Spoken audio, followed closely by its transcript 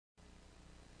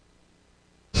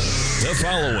The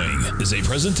following is a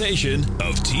presentation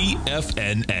of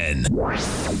TFNN.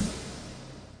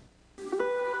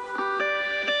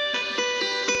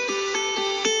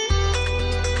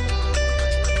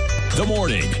 The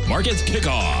Morning Market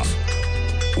Kickoff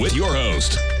with your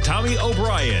host, Tommy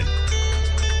O'Brien.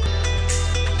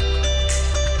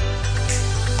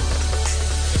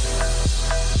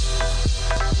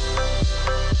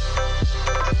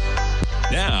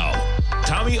 Now,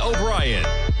 Tommy O'Brien.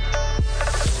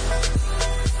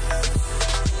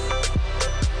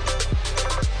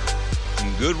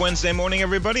 Good Wednesday morning,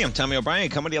 everybody. I'm Tommy O'Brien,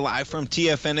 coming to you live from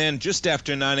TFNN just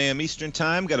after 9 a.m. Eastern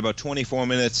Time. Got about 24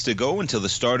 minutes to go until the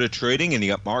start of trading, and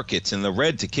you got markets in the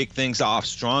red to kick things off.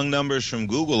 Strong numbers from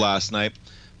Google last night,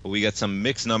 but we got some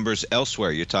mixed numbers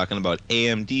elsewhere. You're talking about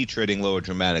AMD trading lower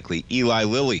dramatically, Eli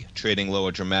Lilly trading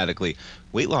lower dramatically.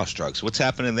 Weight loss drugs, what's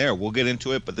happening there? We'll get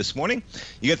into it, but this morning,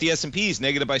 you got the S&Ps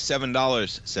negative by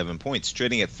 $7, 7 points,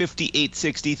 trading at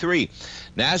 58.63.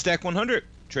 NASDAQ 100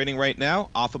 trading right now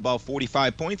off about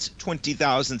 45 points,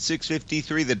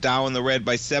 20,653. The Dow in the red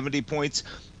by 70 points,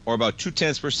 or about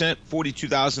 0.2%,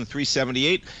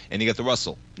 42,378. And you got the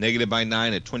Russell negative by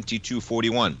 9 at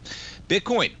 2241.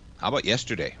 Bitcoin, how about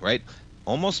yesterday, right?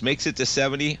 Almost makes it to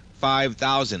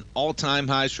 75,000. All-time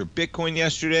highs for Bitcoin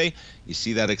yesterday. You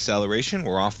see that acceleration.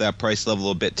 We're off that price level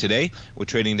a bit today. We're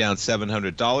trading down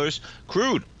 $700.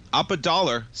 Crude up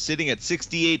 $1, sitting at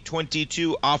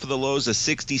 68.22, off of the lows of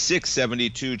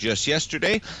 66.72 just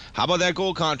yesterday. How about that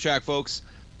gold contract, folks?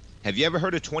 Have you ever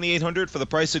heard of 2,800 for the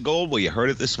price of gold? Well, you heard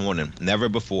it this morning. Never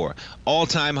before.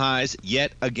 All-time highs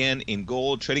yet again in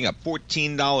gold, trading up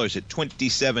 $14 at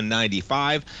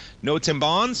 27.95. Notes and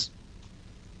bonds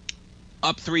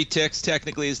up 3 ticks,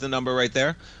 technically, is the number right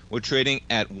there. We're trading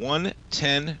at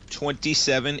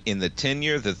 110.27 in the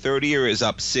 10-year. The 30-year is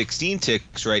up 16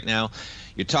 ticks right now.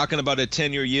 You're talking about a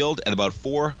 10-year yield at about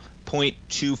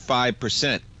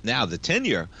 4.25%. Now, the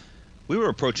 10-year, we were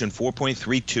approaching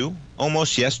 4.32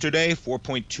 almost yesterday,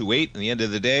 4.28 at the end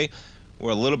of the day.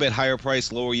 We're a little bit higher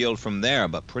price, lower yield from there,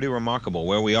 but pretty remarkable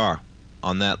where we are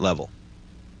on that level,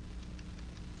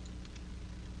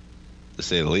 to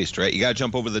say the least, right? You got to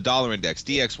jump over the dollar index,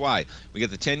 DXY. We got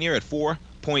the 10-year at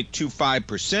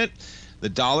 4.25%. The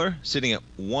dollar sitting at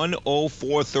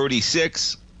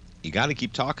 104.36. You got to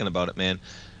keep talking about it, man.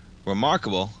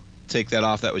 Remarkable. Take that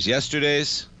off. That was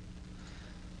yesterday's.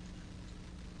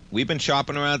 We've been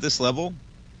shopping around this level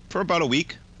for about a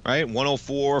week, right?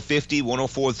 104.50,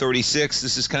 104.36.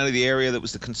 This is kind of the area that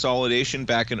was the consolidation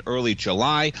back in early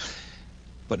July.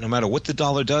 But no matter what the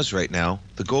dollar does right now,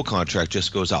 the gold contract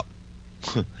just goes up.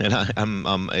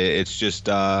 And it's just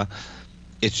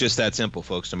that simple,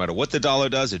 folks. No matter what the dollar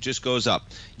does, it just goes up.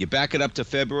 You back it up to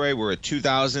February, we're at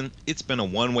 2,000. It's been a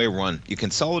one-way run. You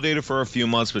consolidated for a few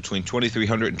months between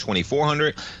 2,300 and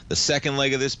 2,400. The second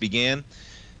leg of this began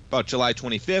about July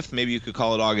 25th. Maybe you could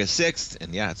call it August 6th.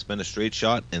 And yeah, it's been a straight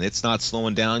shot, and it's not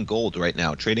slowing down. Gold right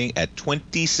now trading at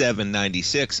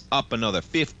 $27.96, up another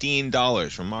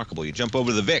 $15. Remarkable. You jump over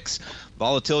to the VIX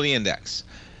Volatility Index.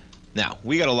 Now,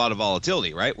 we got a lot of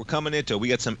volatility, right? We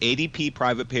got some ADP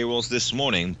private payrolls this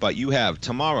morning, but you have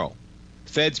tomorrow,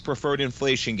 Fed's preferred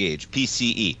inflation gauge,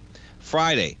 PCE.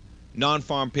 Friday,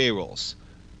 non-farm payrolls.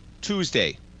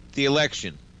 Tuesday, the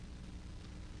election.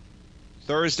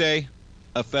 Thursday,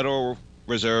 a Federal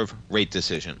Reserve rate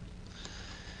decision.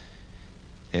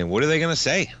 And what are they going to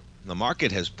say? The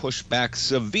market has pushed back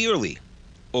severely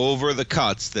over the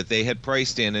cuts that they had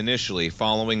priced in initially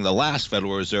following the last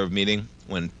Federal Reserve meeting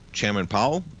when Chairman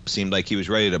Powell seemed like he was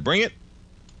ready to bring it.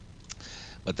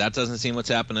 But that doesn't seem what's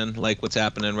happening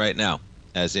right now.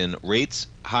 As in rates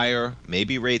higher,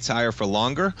 maybe rates higher for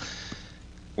longer.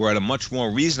 We're at a much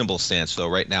more reasonable stance, though,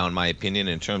 right now, in my opinion,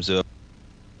 in terms of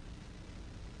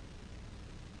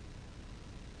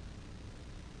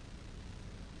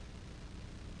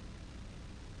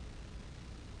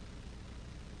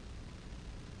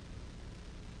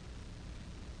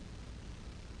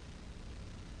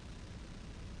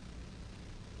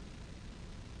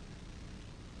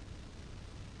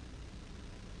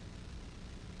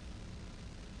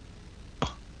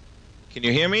Can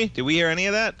you hear me? Did we hear any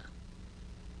of that?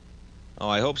 Oh,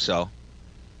 I hope so.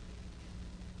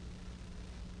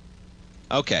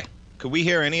 Okay. Could we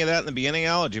hear any of that in the beginning,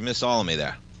 Al, or did you miss all of me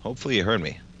there? Hopefully you heard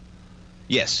me.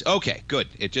 Yes. Okay, good.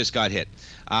 It just got hit.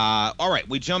 All right,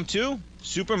 we jump to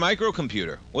super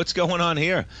microcomputer. What's going on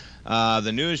here?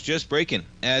 The news just breaking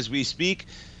as we speak.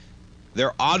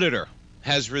 Their auditor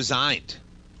has resigned.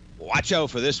 Watch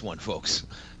out for this one, folks.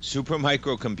 Super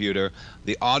microcomputer.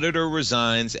 The auditor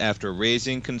resigns after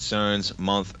raising concerns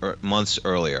months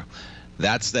earlier.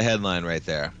 That's the headline right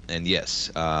there. And yes,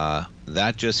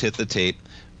 that just hit the tape.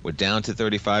 We're down to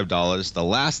 $35. The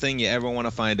last thing you ever want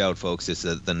to find out, folks, is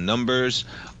that the numbers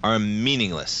are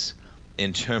meaningless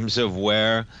in terms of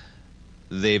where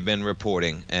they've been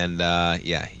reporting. And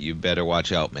yeah, you better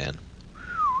watch out, man.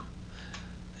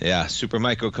 Yeah, super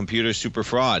microcomputer, super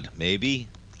fraud, maybe.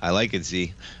 I like it,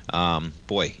 Z.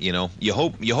 Boy, you know, you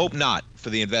hope not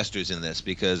for the investors in this,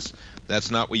 because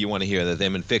that's not what you want to hear, that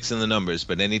they've been fixing the numbers.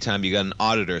 But anytime you got an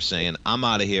auditor saying, I'm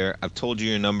out of here, I've told you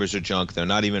your numbers are junk, they're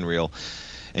not even real.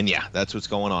 And yeah, that's what's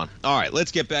going on. All right,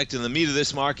 let's get back to the meat of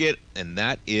this market, and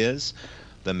that is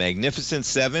the Magnificent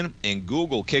Seven. And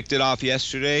Google kicked it off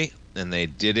yesterday, and they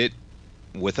did it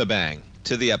with a bang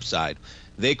to the upside.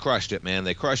 They crushed it, man.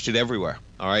 They crushed it everywhere.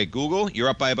 All right, Google, you're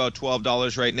up by about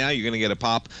 $12 right now. You're going to get a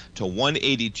pop to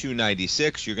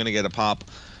 $182.96. You're going to get a pop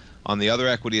on the other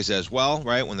equities as well,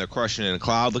 right? When they're crushing it in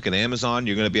cloud, look at Amazon.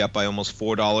 You're going to be up by almost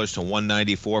 $4 to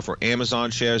 $194 for Amazon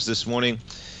shares this morning.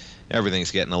 Everything's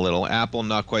getting a little. Apple,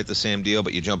 not quite the same deal,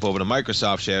 but you jump over to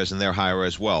Microsoft shares, and they're higher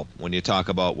as well. When you talk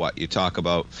about what? You talk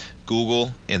about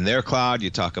Google in their cloud, you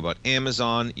talk about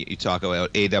Amazon, you talk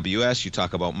about AWS, you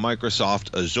talk about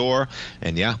Microsoft Azure,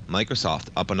 and yeah, Microsoft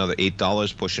up another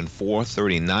 $8, pushing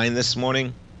 $439 this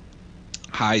morning.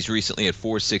 Highs recently at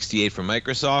 $468 for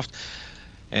Microsoft.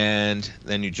 And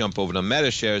then you jump over to Meta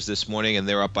shares this morning, and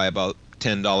they're up by about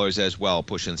 $10 as well,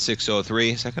 pushing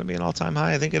 $603. Is that going to be an all-time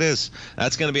high? I think it is.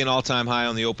 That's going to be an all-time high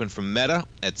on the open from Meta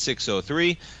at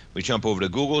 $603. We jump over to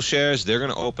Google shares. They're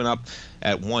going to open up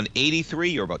at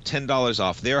 $183. You're about $10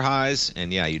 off their highs.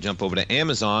 And yeah, you jump over to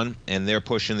Amazon, and they're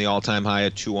pushing the all-time high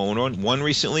at $201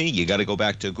 recently. You got to go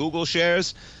back to Google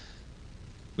shares.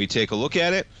 We take a look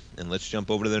at it, and let's jump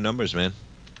over to their numbers, man.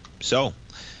 So,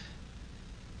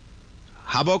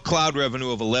 how about cloud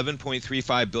revenue of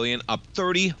 $11.35 billion, up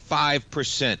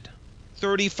 35%?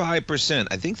 35%.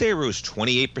 I think they rose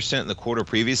 28% in the quarter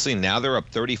previously. Now they're up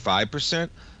 35%.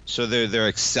 So they're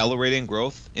accelerating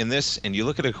growth in this. And you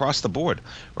look at it across the board,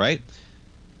 right?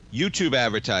 YouTube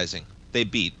advertising, they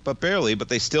beat, but barely, but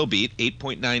they still beat.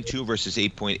 8.92 versus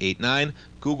 8.89.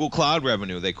 Google Cloud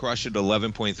revenue, they crushed it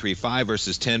 11.35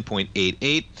 versus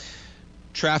 10.88.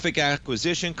 Traffic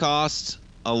acquisition costs,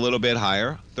 a little bit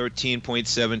higher,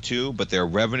 13.72, but their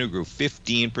revenue grew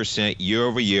 15% year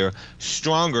over year,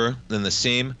 stronger than the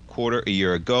same quarter a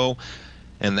year ago.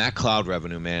 And that cloud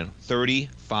revenue, man,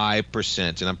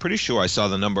 35%. And I'm pretty sure I saw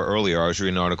the number earlier. I was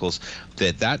reading articles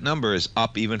that number is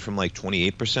up even from like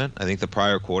 28%. I think the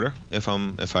prior quarter, if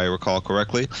I recall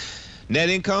correctly. Net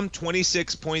income,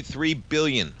 $26.3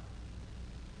 billion.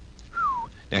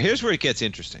 Now here's where it gets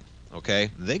interesting.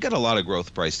 Okay, they got a lot of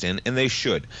growth priced in, and they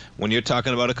should. When you're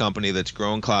talking about a company that's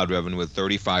growing cloud revenue with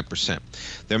 35%,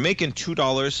 they're making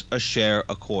 $2 a share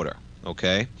a quarter.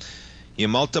 Okay, you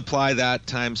multiply that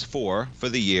times 4 for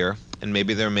the year, and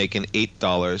maybe they're making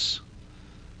 $8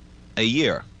 a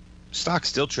year. Stock's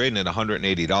still trading at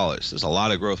 $180. There's a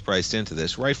lot of growth priced into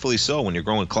this, rightfully so. When you're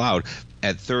growing cloud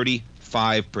at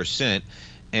 35%,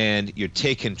 and you're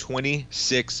taking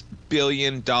 $26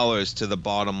 billion to the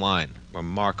bottom line.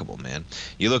 Remarkable, man.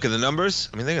 You look at the numbers,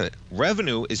 I mean, think of it.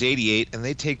 Revenue is 88, and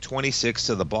they take 26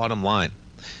 to the bottom line.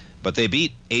 But they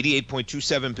beat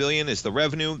 88.27 billion is the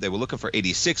revenue. They were looking for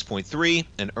 86.3,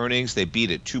 and earnings, they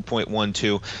beat at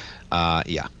 2.12.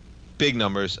 Yeah, big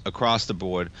numbers across the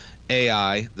board.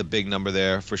 AI, the big number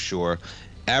there for sure.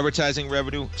 Advertising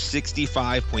revenue,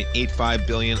 $65.85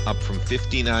 billion, up from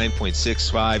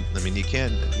 $59.65. I mean,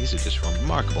 these are just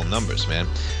remarkable numbers, man.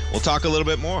 We'll talk a little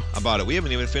bit more about it. We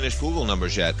haven't even finished Google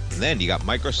numbers yet. And then you got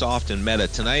Microsoft and Meta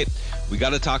tonight. We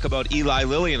got to talk about Eli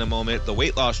Lilly in a moment. The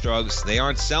weight loss drugs, they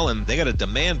aren't selling. They got a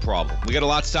demand problem. We got a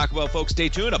lot to talk about, folks. Stay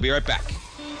tuned. I'll be right back.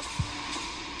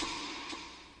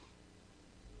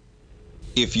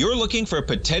 If you're looking for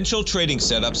potential trading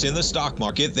setups in the stock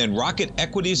market, then Rocket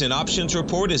Equities and Options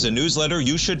Report is a newsletter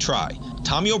you should try.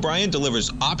 Tommy O'Brien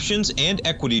delivers options and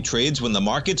equity trades when the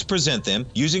markets present them,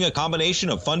 using a combination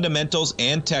of fundamentals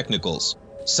and technicals.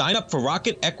 Sign up for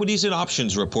Rocket Equities and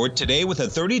Options Report today with a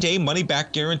 30-day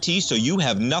money-back guarantee, so you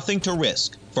have nothing to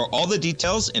risk. For all the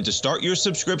details and to start your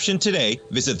subscription today,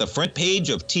 visit the front page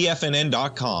of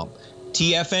TFNN.com.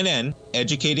 TFNN,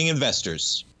 educating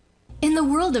investors. In the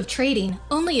world of trading,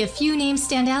 only a few names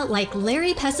stand out like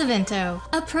Larry Pesavento,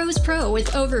 a pro's pro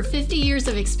with over 50 years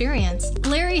of experience.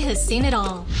 Larry has seen it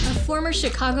all. A former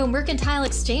Chicago Mercantile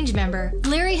Exchange member,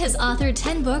 Larry has authored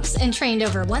 10 books and trained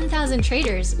over 1,000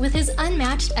 traders with his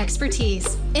unmatched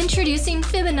expertise. Introducing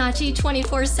Fibonacci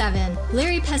 24/7,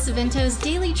 Larry Pesavento's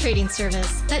daily trading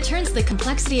service that turns the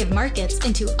complexity of markets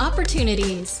into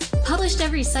opportunities. Published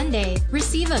every Sunday,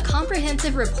 receive a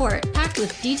comprehensive report packed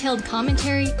with detailed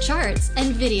commentary, charts,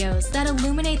 and videos that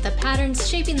illuminate the patterns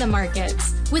shaping the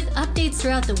markets, with updates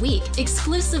throughout the week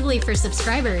exclusively for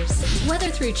subscribers. Whether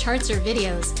through charts or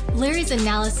videos, Larry's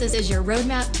analysis is your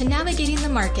roadmap to navigating the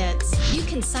markets. You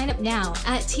can sign up now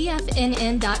at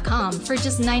TFNN.com for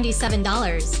just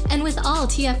 $97. And with all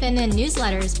TFNN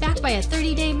newsletters backed by a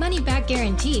 30-day money-back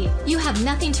guarantee, you have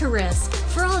nothing to risk.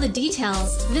 For all the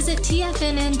details, visit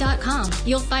TFNN.com.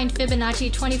 You'll find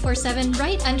Fibonacci 24/7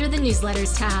 right under the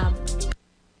newsletters tab.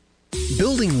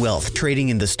 Building wealth trading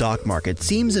in the stock market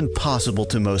seems impossible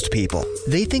to most people.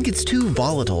 They think it's too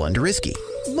volatile and risky.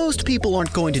 Most people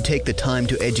aren't going to take the time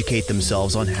to educate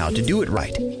themselves on how to do it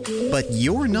right. But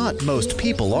you're not most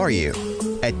people, are you?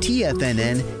 At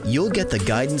TFNN, you'll get the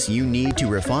guidance you need to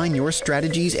refine your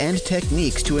strategies and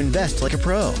techniques to invest like a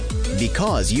pro.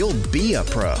 Because you'll be a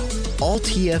pro. All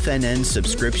TFNN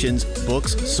subscriptions,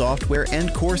 books, software,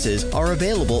 and courses are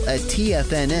available at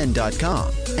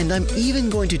TFNN.com. And I'm even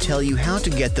going to tell you how to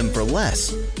get them for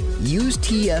less. Use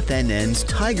TFNN's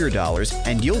Tiger Dollars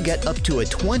and you'll get up to a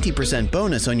 20%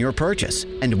 bonus on your purchase.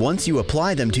 And once you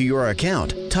apply them to your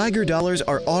account, Tiger Dollars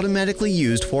are automatically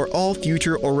used for all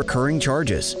future or recurring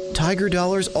charges. Tiger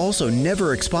Dollars also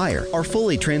never expire, are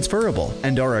fully transferable,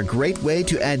 and are a great way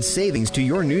to add savings to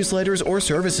your newsletters or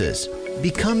services.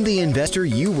 Become the investor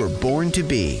you were born to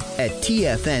be at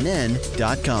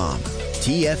TFNN.com.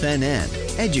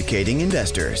 TFNN, educating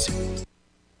investors.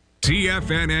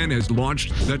 TFNN has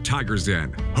launched the Tiger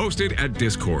Zen, hosted at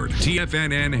Discord.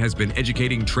 TFNN has been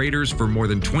educating traders for more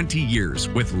than 20 years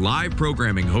with live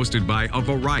programming hosted by a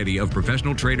variety of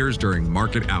professional traders during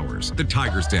market hours. The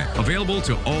Tiger Zen, available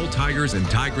to all tigers and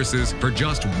tigresses for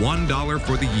just $1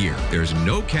 for the year. There's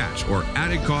no catch or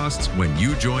added costs when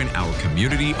you join our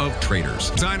community of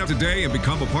traders. Sign up today and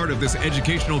become a part of this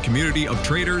educational community of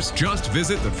traders. Just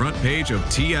visit the front page of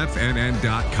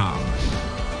TFNN.com.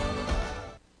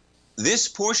 This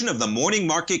portion of the Morning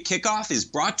Market Kickoff is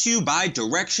brought to you by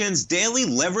Direxion's daily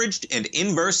leveraged and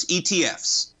inverse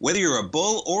ETFs. Whether you're a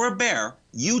bull or a bear,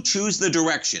 you choose the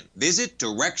direction. Visit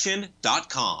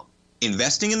Direxion.com.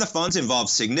 Investing in the funds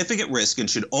involves significant risk and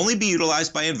should only be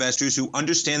utilized by investors who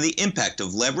understand the impact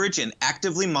of leverage and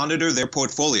actively monitor their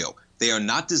portfolio. They are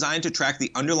not designed to track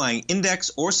the underlying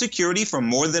index or security for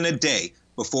more than a day.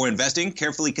 Before investing,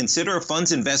 carefully consider a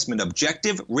fund's investment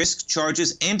objective, risk,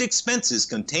 charges, and expenses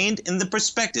contained in the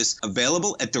prospectus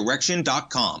available at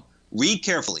Direxion.com. Read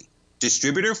carefully.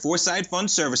 Distributor Foreside Fund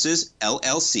Services,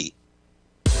 LLC.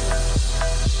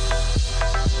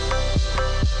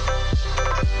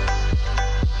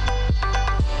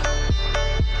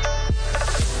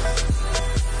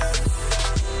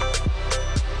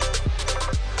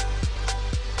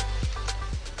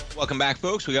 Welcome back,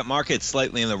 folks. We got markets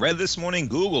slightly in the red this morning.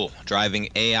 Google driving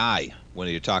AI. When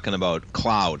you're talking about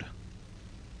cloud,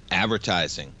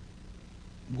 advertising,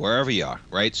 wherever you are,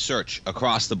 right? Search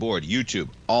across the board. YouTube,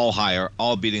 all higher,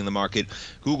 all beating the market.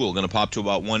 Google going to pop to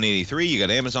about 183. You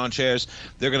got Amazon shares.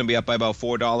 They're going to be up by about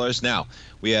 $4. Now,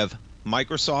 we have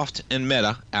Microsoft and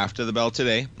Meta after the bell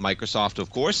today. Microsoft, of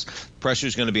course, pressure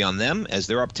is going to be on them as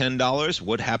they're up $10.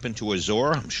 What happened to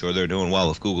Azure? I'm sure they're doing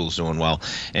well if Google's doing well.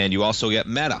 And you also get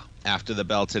Meta after the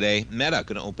bell today. Meta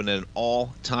going to open at an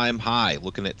all-time high,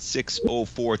 looking at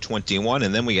 604.21.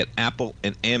 And then we get Apple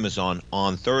and Amazon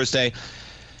on Thursday.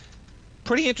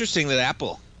 Pretty interesting that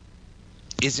Apple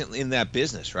isn't in that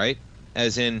business, right?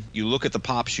 As in, you look at the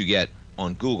pops you get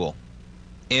on Google,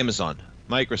 Amazon,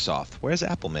 Microsoft. Where's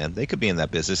Apple, man? They could be in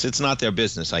that business. It's not their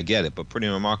business, I get it, but pretty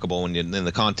remarkable when you're in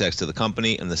the context of the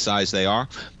company and the size they are.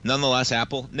 Nonetheless,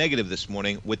 Apple negative this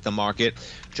morning with the market.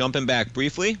 Jumping back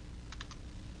briefly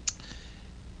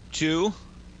to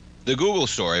the Google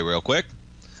story real quick.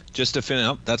 Just to finish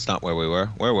up, that's not where we were.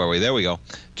 Where were we? There we go.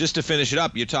 Just to finish it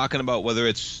up, you're talking about whether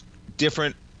it's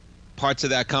different parts of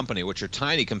that company, which are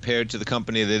tiny compared to the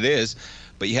company that it is,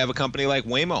 but you have a company like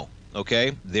Waymo.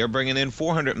 Okay, they're bringing in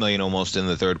 $400 million almost in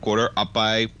the third quarter, up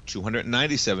by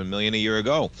 $297 million a year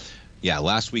ago. Yeah,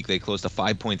 last week they closed a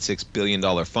 $5.6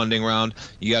 billion funding round.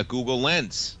 You got Google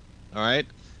Lens, all right?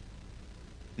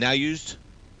 Now used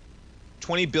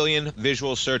 20 billion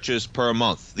visual searches per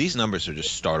month. These numbers are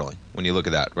just startling when you look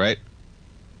at that, right?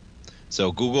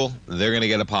 So Google, they're going to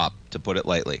get a pop, to put it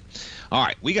lightly. All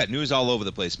right, we got news all over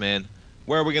the place, man.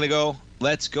 Where are we going to go?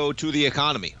 Let's go to the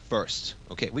economy first.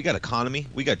 Okay, we got economy,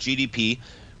 we got GDP,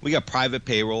 We got private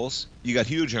payrolls. You got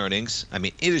huge earnings. I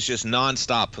mean, it is just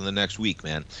nonstop for the next week,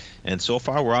 man. And so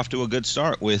far, we're off to a good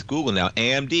start with Google. Now,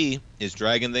 AMD is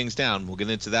dragging things down. We'll get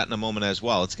into that in a moment as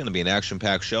well. It's going to be an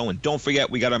action-packed show. And don't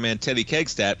forget, we got our man Teddy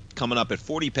Kegstad coming up at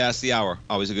 40 past the hour.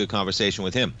 Always a good conversation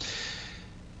with him.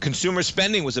 Consumer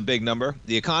spending was a big number.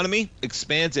 The economy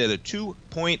expands at a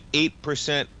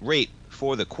 2.8% rate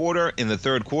for the quarter, in the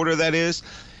third quarter, that is.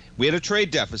 We had a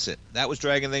trade deficit. That was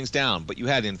dragging things down. But you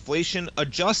had inflation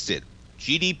adjusted.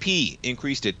 GDP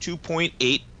increased at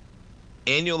 2.8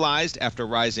 annualized after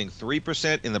rising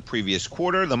 3% in the previous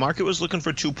quarter. The market was looking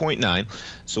for 2.9,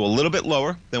 so a little bit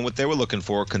lower than what they were looking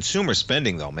for. Consumer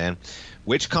spending, though, man,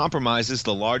 which compromises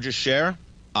the largest share,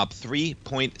 up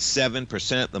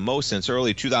 3.7%, the most since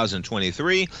early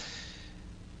 2023.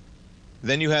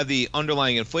 Then you have the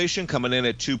underlying inflation coming in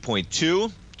at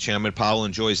 2.2. Chairman Powell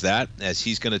enjoys that, as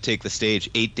he's going to take the stage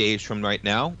 8 days from right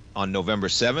now on November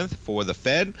 7th for the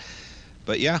Fed.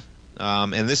 But yeah,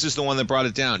 and this is the one that brought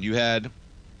it down. You had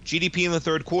GDP in the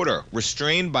third quarter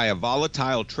restrained by a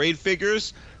volatile trade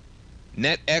figures.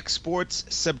 Net exports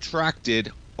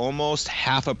subtracted almost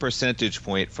half a percentage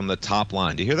point from the top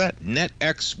line. Do you hear that? Net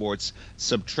exports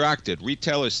subtracted.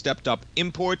 Retailers stepped up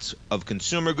imports of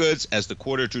consumer goods as the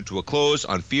quarter drew to a close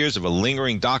on fears of a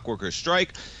lingering dock workers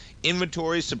strike.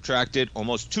 Inventories subtracted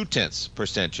almost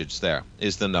 0.2%. There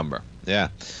is the number. Yeah.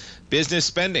 Business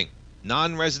spending.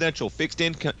 Non-residential fixed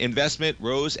income investment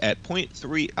rose at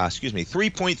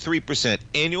 3.3%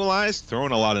 annualized.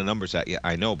 Throwing a lot of numbers at you,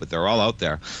 I know, but they're all out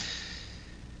there.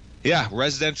 Yeah,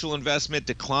 residential investment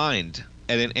declined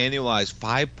at an annualized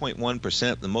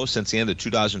 5.1%, the most since the end of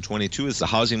 2022, as the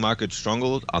housing market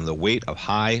struggled on the weight of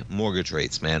high mortgage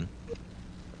rates, man.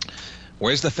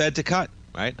 Where's the Fed to cut?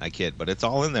 Right? I kid, but it's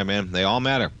all in there, man. They all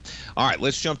matter. All right,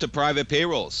 let's jump to private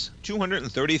payrolls.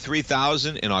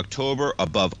 233,000 in October,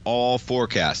 above all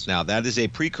forecasts. Now, that is a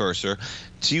precursor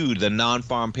to the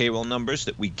non-farm payroll numbers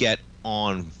that we get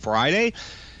on Friday.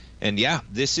 And yeah,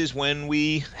 this is when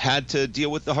we had to deal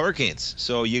with the hurricanes.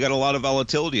 So you got a lot of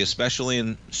volatility, especially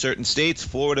in certain states,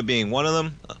 Florida being one of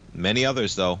them. Many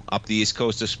others, though, up the East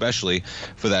Coast especially,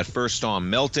 for that first storm,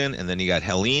 Milton, and then you got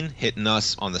Helene hitting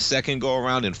us on the second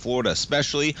go-around in Florida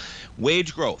especially.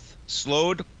 Wage growth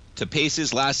slowed to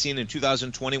paces last seen in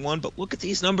 2021, but look at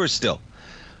these numbers still.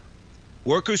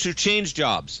 Workers who changed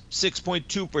jobs,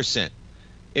 6.2%.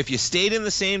 If you stayed in the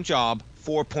same job,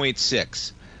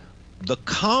 4.6%. The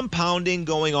compounding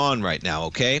going on right now,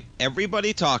 okay?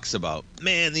 Everybody talks about,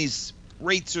 man, these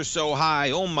rates are so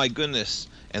high. Oh, my goodness.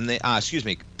 And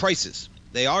prices.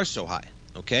 They are so high,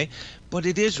 okay? But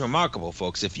it is remarkable,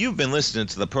 folks. If you've been listening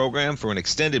to the program for an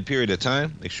extended period of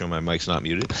time, make sure my mic's not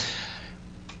muted,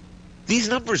 these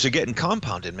numbers are getting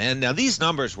compounded, man. Now, these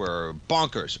numbers were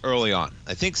bonkers early on.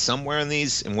 I think somewhere in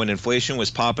these, and when inflation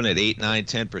was popping at 8, 9,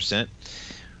 10%,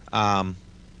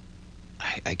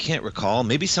 I can't recall.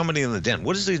 Maybe somebody in the den.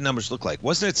 What does these numbers look like?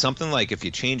 Wasn't it something like if you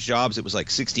changed jobs, it was like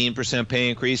 16% pay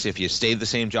increase? If you stayed the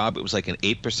same job, it was like an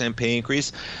 8% pay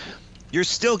increase. You're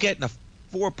still getting a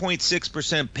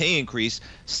 4.6% pay increase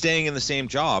staying in the same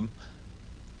job.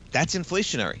 That's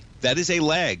inflationary. That is a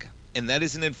lag. And that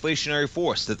is an inflationary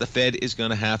force that the Fed is going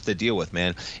to have to deal with,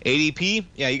 man. ADP,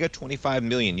 yeah, you got 25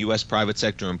 million U.S. private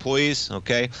sector employees,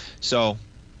 okay? So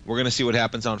we're going to see what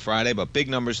happens on Friday, but big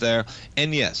numbers there.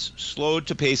 And yes, slowed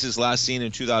to paces last seen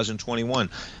in 2021.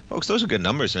 Folks, those are good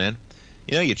numbers, man.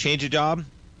 You know, you change a job,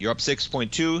 you're up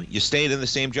 6.2. You stayed in the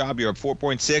same job, you're up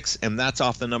 4.6, and that's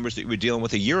off the numbers that you were dealing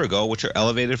with a year ago, which are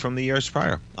elevated from the years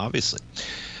prior, obviously.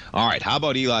 All right, how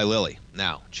about Eli Lilly?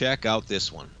 Now, check out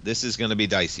this one. This is going to be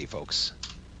dicey, folks.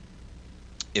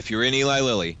 If you're in Eli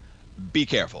Lilly, be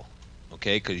careful.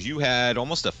 Okay, because you had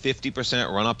almost a 50%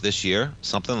 run up this year,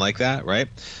 something like that, right?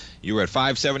 You were at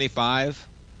 575,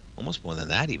 almost more than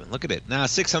that even. Look at it. Now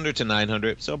 600 to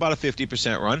 900, so about a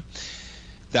 50% run.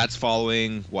 That's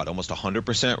following, what, almost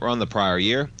 100% run the prior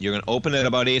year. You're going to open at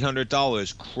about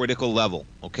 $800, critical level,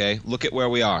 okay? Look at where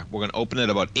we are. We're going to open at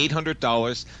about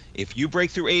 $800. If you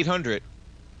break through 800,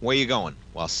 where are you going?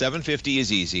 Well, 750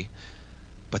 is easy.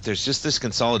 But there's just this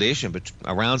consolidation, but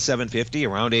around 750,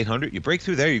 around 800, you break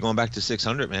through there, you're going back to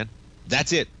 600, man.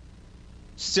 That's it.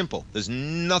 Simple. There's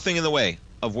nothing in the way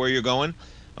of where you're going,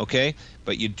 okay?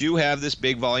 But you do have this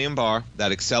big volume bar,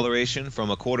 that acceleration from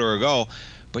a quarter ago,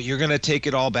 but you're going to take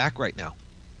it all back right now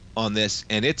on this,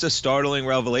 and it's a startling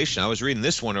revelation. I was reading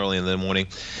this one early in the morning.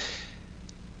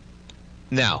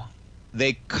 Now,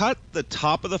 they cut the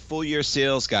top of the full year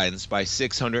sales guidance by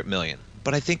 $600 million.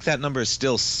 But I think that number is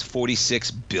still 46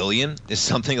 billion, is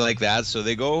something like that. So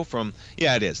they go from,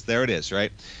 yeah, it is. There it is,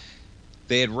 right?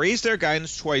 They had raised their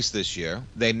guidance twice this year.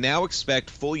 They now expect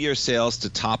full-year sales to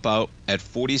top out at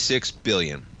 $46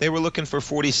 billion. They were looking for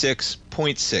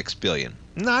 $46.6 billion.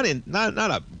 Not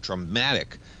a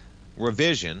dramatic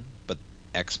revision, but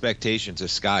expectations are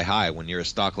sky high when you're a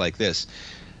stock like this.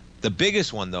 The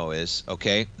biggest one, though, is,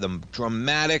 okay, the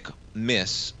dramatic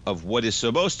miss of what is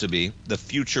supposed to be the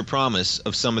future promise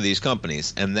of some of these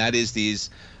companies, and that is these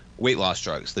weight loss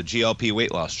drugs, the GLP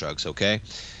weight loss drugs, okay?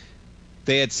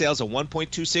 They had sales of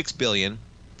 $1.26 billion.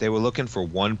 They were looking for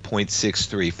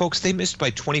 $1.63. Folks, they missed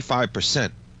by 25%,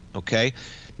 okay?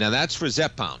 Now, that's for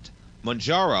Zepbound.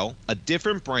 Mounjaro, a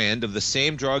different brand of the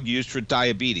same drug used for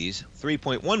diabetes,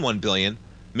 $3.11 billion,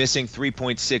 missing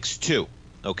 $3.62.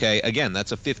 Okay, again,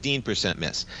 that's a 15%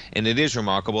 miss. And it is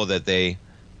remarkable that they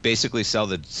basically sell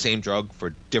the same drug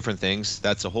for different things.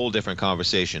 That's a whole different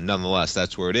conversation. Nonetheless,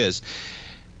 that's where it is.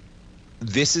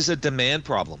 This is a demand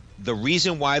problem. The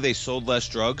reason why they sold less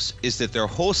drugs is that their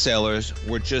wholesalers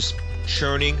were just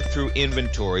churning through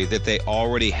inventory that they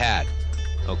already had.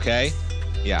 Okay?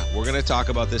 Yeah, we're going to talk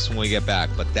about this when we get back,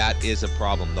 but that is a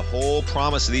problem. The whole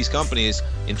promise of these companies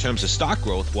in terms of stock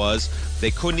growth was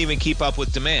they couldn't even keep up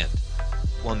with demand.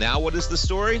 Well, now what is the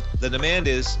story? The demand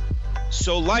is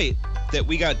so light that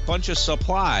we got a bunch of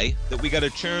supply that we got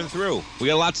to churn through. We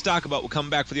got a lot to talk about. We'll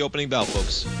come back for the opening bell,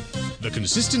 folks. The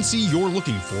consistency you're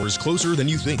looking for is closer than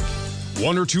you think.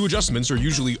 1 or 2 adjustments are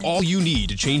usually all you need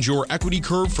to change your equity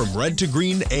curve from red to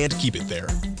green and keep it there.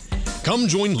 Come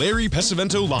join Larry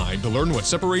Pesavento live to learn what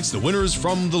separates the winners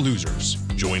from the losers.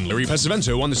 Join Larry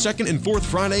Pesavento on the 2nd and 4th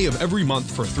Friday of every month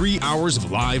for 3 hours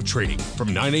of live trading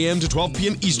from 9 a.m. to 12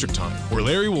 p.m. Eastern Time, where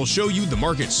Larry will show you the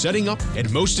market setting up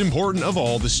and, most important of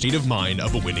all, the state of mind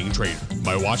of a winning trader.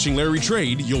 By watching Larry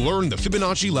trade, you'll learn the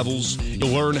Fibonacci levels, you'll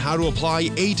learn how to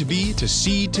apply A to B to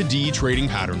C to D trading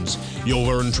patterns, you'll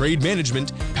learn trade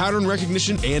management, pattern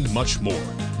recognition, and much more.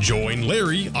 Join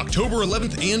Larry October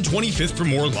 11th and 25th for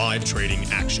more live trading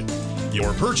action.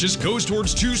 Your purchase goes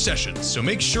towards 2 sessions, so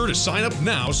make sure to sign up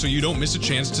now so you don't miss a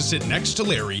chance to sit next to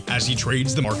Larry as he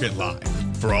trades the market live.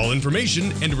 For all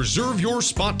information and reserve your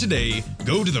spot today,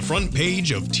 go to the front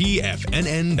page of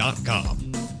TFNN.com.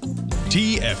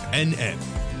 TFNN,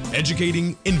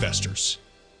 educating investors.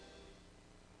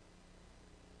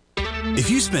 If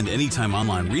you spend any time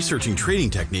online researching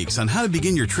trading techniques on how to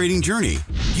begin your trading journey,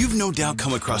 you've no doubt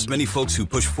come across many folks who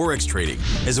push Forex trading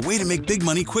as a way to make big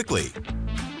money quickly.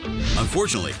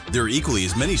 Unfortunately, there are equally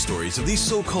as many stories of these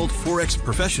so-called Forex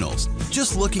professionals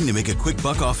just looking to make a quick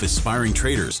buck off aspiring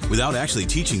traders without actually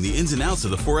teaching the ins and outs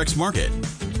of the Forex market.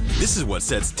 This is what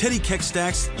sets Teddy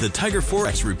Keckstack's The Tiger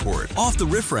Forex Report off the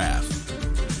riffraff.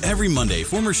 Every Monday,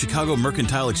 former Chicago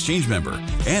Mercantile Exchange member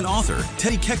and author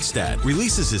Teddy Keckstack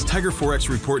releases his Tiger Forex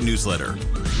Report newsletter,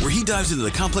 where he dives into the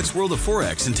complex world of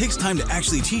Forex and takes time to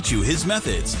actually teach you his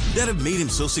methods that have made him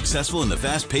so successful in the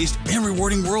fast-paced and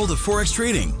rewarding world of Forex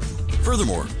trading.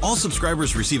 Furthermore, all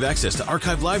subscribers receive access to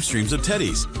archived live streams of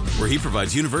Teddy's, where he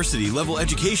provides university-level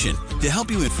education to help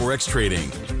you in Forex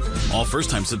trading. All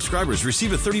first-time subscribers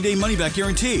receive a 30-day money-back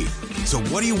guarantee. So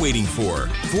what are you waiting for?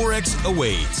 Forex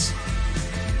awaits.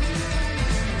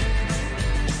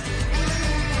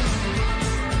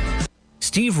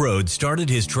 Steve Rhodes started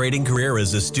his trading career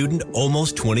as a student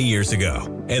almost 20 years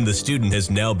ago, and the student has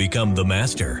now become the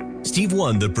master. Steve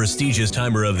won the prestigious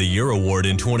Timer of the Year award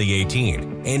in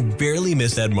 2018 and barely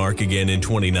missed that mark again in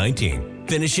 2019,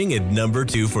 finishing at number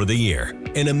 2 for the year.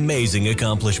 An amazing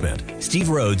accomplishment. Steve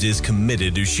Rhodes is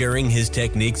committed to sharing his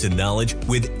techniques and knowledge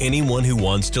with anyone who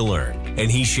wants to learn,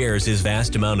 and he shares his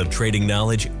vast amount of trading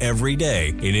knowledge every day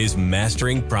in his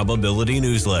Mastering Probability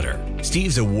newsletter.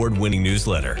 Steve's award-winning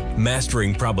newsletter,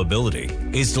 Mastering Probability,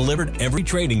 is delivered every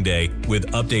trading day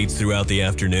with updates throughout the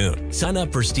afternoon. Sign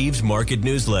up for Steve's market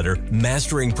newsletter,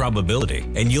 Mastering Probability,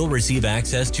 and you'll receive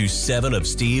access to 7 of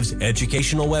Steve's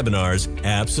educational webinars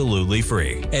absolutely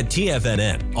free. At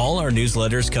TFNN, all our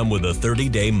newsletters come with a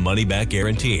 30-day money-back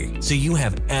guarantee, so you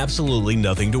have absolutely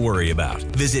nothing to worry about.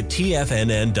 Visit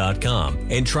TFNN.com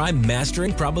and try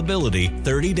Mastering Probability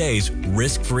 30 days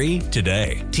risk-free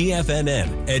today.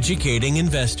 TFNN, educating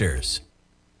investors.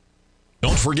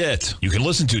 Don't forget, you can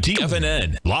listen to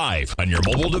TFNN live on your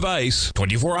mobile device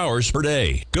 24 hours per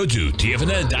day. Go to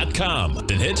TFNN.com,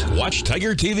 then hit Watch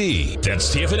Tiger TV.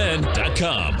 That's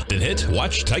TFNN.com, then hit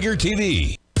Watch Tiger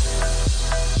TV.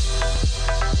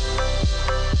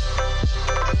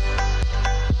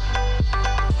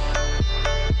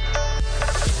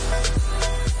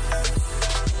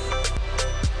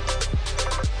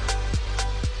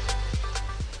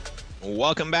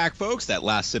 Welcome back, folks. That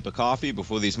last sip of coffee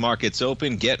before these markets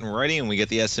open, getting ready, and we get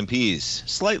the S&Ps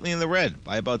slightly in the red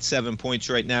by about 7 points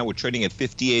right now. We're trading at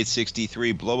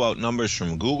 58.63, blowout numbers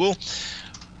from Google.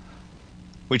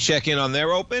 We check in on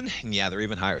their open, and yeah, they're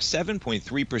even higher,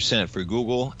 7.3% for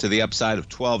Google to the upside of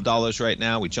 $12 right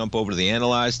now. We jump over to the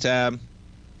Analyze tab,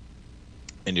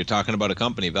 and you're talking about a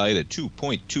company valued at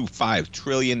 $2.25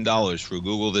 trillion for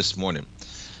Google this morning.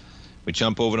 We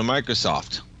jump over to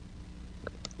Microsoft.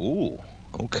 Ooh,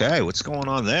 okay, what's going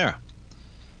on there?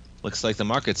 Looks like the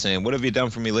market's saying, what have you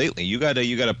done for me lately? You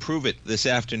gotta prove it this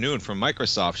afternoon for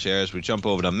Microsoft shares. We jump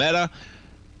over to Meta.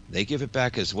 They give it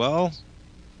back as well.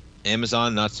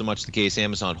 Amazon, not so much the case.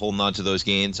 Amazon holding on to those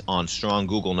gains on strong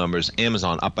Google numbers.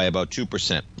 Amazon up by about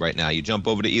 2% right now. You jump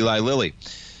over to Eli Lilly.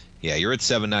 Yeah, you're at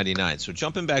 $7.99. So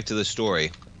jumping back to the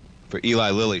story for Eli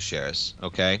Lilly shares,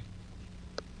 okay?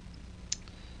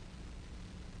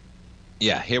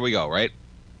 Yeah, here we go, right?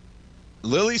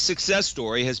 Lilly's success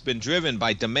story has been driven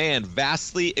by demand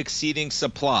vastly exceeding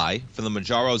supply for the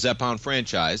Mounjaro Zepbound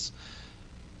franchise.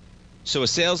 So a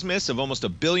sales miss of almost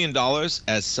 $1 billion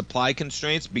as supply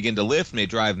constraints begin to lift may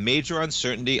drive major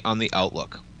uncertainty on the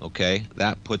outlook. Okay,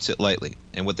 that puts it lightly.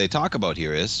 And what they talk about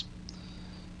here is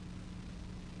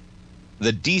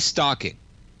the destocking.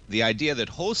 The idea that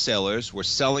wholesalers were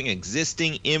selling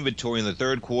existing inventory in the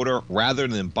third quarter rather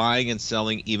than buying and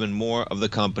selling even more of the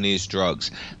company's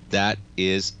drugs. That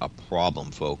is a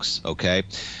problem, folks, okay?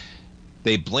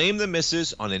 They blame the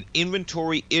misses on an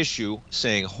inventory issue,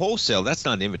 saying wholesale, that's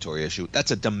not an inventory issue,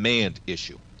 that's a demand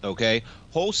issue, okay?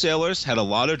 Wholesalers had a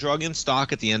lot of drug in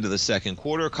stock at the end of the second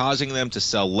quarter, causing them to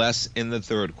sell less in the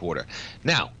third quarter.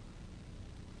 Now,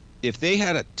 if they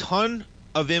had a ton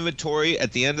of inventory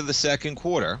at the end of the second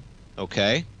quarter,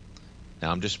 okay?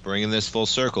 Now I'm just bringing this full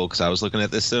circle because I was looking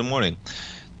at this in the morning.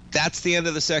 That's the end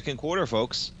of the second quarter,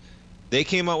 folks. They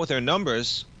came out with their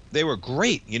numbers. They were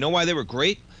great. You know why they were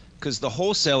great? Because the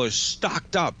wholesalers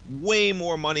stocked up way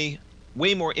more money,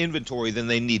 way more inventory than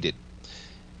they needed.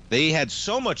 They had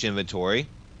so much inventory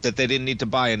that they didn't need to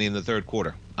buy any in the third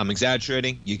quarter. I'm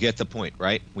exaggerating. You get the point,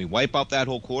 right? We wipe out that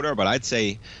whole quarter, but I'd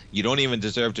say you don't even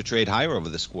deserve to trade higher over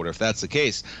this quarter if that's the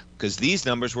case, because these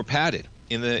numbers were padded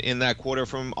in that quarter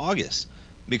from August.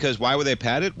 Because why were they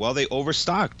padded? Well, they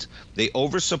overstocked. They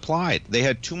oversupplied. They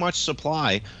had too much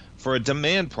supply for a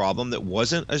demand problem that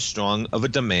wasn't as strong of a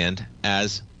demand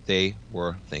as they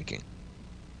were thinking.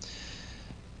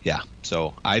 Yeah,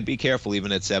 so I'd be careful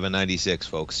even at 796,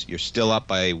 folks. You're still up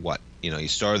by what? You know, you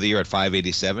started the year at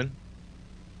 587.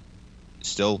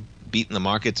 Still beating the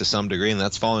market to some degree, and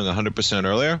that's following 100%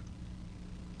 earlier.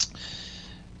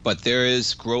 But there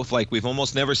is growth like we've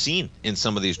almost never seen in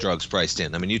some of these drugs priced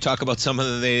in. I mean, you talk about some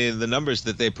of the numbers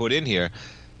that they put in here.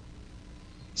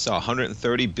 Saw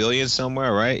 130 billion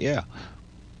somewhere, right? Yeah.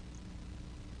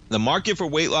 The market for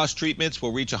weight loss treatments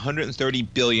will reach 130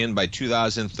 billion by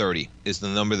 2030 is the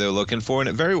number they're looking for, and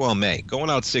it very well may. Going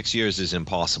out 6 years is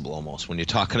impossible almost when you're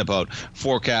talking about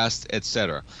forecasts,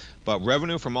 etc. But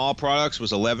revenue from all products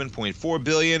was 11.4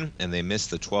 billion, and they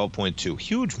missed the 12.2.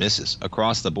 Huge misses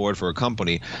across the board for a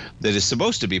company that is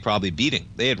supposed to be probably beating.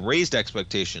 They had raised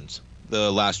expectations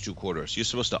the last 2 quarters. You're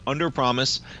supposed to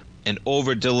underpromise and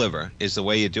over-deliver is the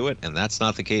way you do it, and that's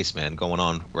not the case, man, going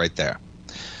on right there.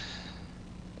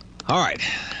 All right,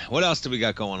 what else do we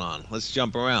got going on? Let's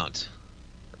jump around.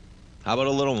 How about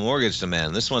a little mortgage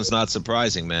demand? This one's not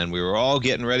surprising, man. We were all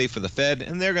getting ready for the Fed,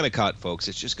 and they're going to cut, folks.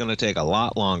 It's just going to take a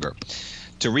lot longer.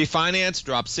 To refinance,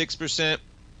 dropped 6%.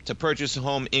 To purchase a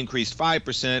home, increased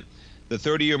 5%. The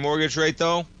 30-year mortgage rate,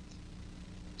 though,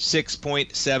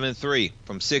 6.73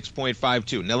 from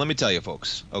 6.52. Now, let me tell you,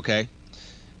 folks, okay?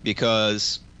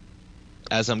 Because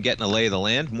as I'm getting a lay of the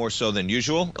land, more so than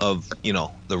usual, of, you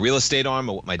know, the real estate arm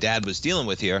of what my dad was dealing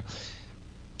with here,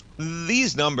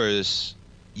 these numbers,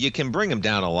 you can bring them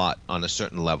down a lot on a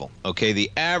certain level, okay? The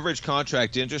average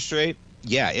contract interest rate,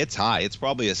 yeah, it's high. It's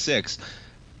probably a 6,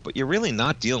 but you're really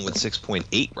not dealing with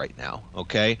 6.8 right now,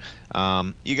 okay?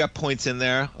 You got points in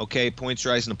there, okay? Points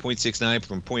rising to 0.69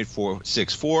 from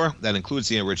 0.464. That includes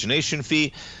the origination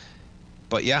fee.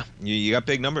 But yeah, you got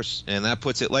big numbers, and that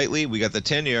puts it lightly. We got the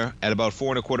 10-year at about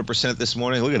 4.25% this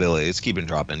morning. Look at Lilly; it's keeping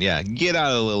dropping. Yeah, get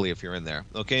out of Lilly if you're in there.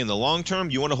 Okay, in the long term,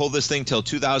 you want to hold this thing till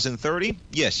 2030.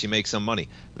 Yes, you make some money.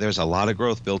 There's a lot of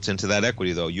growth built into that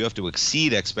equity, though. You have to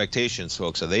exceed expectations,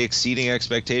 folks. Are they exceeding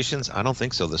expectations? I don't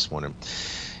think so this morning.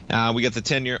 We got the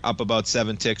 10-year up about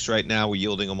 7 ticks right now. We're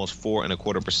yielding almost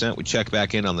 4.25%. We check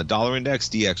back in on the dollar index,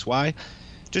 DXY,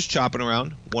 just chopping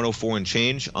around 104 and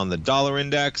change on the dollar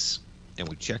index. And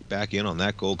we check back in on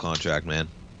that gold contract, man.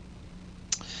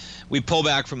 We pull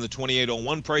back from the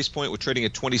 28.01 price point. We're trading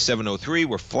at 27.03.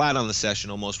 We're flat on the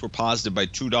session almost. We're positive by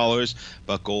 $2,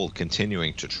 but gold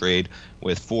continuing to trade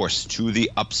with force to the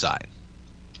upside.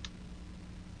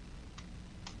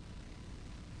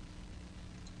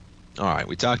 All right,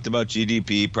 we talked about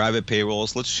GDP, private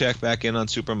payrolls. Let's check back in on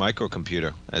Super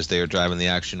Microcomputer as they are driving the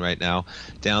action right now,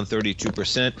 down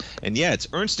 32%. And yeah, it's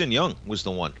Ernst & Young was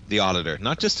the one, the auditor,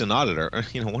 not just an auditor,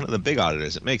 one of the big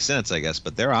auditors. It makes sense, I guess,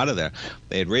 but they're out of there.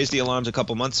 They had raised the alarms a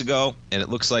couple months ago, and it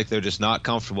looks like they're just not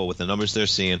comfortable with the numbers they're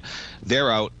seeing. They're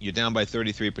out. You're down by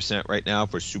 33% right now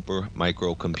for Super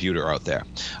Microcomputer out there.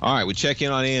 All right, we check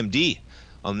in on AMD.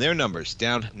 On their numbers,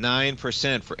 down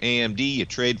 9% for AMD. You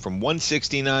trade from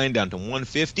 169 down to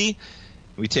 150.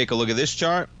 We take a look at this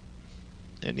chart,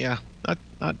 and yeah,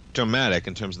 not dramatic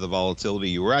in terms of the volatility.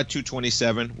 You were at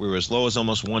 227. We were as low as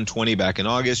almost 120 back in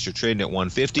August. You're trading at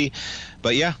 150.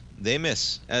 But yeah, they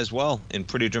miss as well in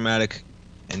pretty dramatic.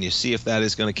 And you see if that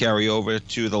is going to carry over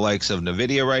to the likes of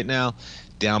NVIDIA right now,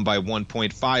 down by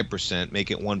 1.5%, make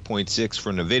it 1.6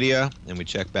 for NVIDIA. And we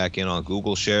check back in on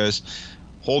Google shares.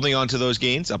 Holding on to those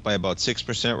gains, up by about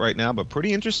 6% right now, but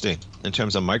pretty interesting in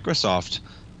terms of Microsoft.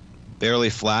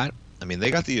 Barely flat. I mean, they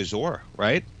got the Azure,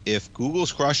 right? If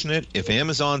Google's crushing it, if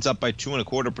Amazon's up by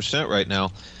 2.25% right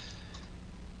now,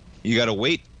 you got to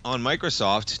wait on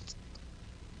Microsoft.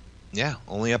 Yeah,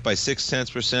 only up by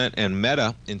 0.6%. And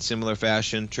Meta, in similar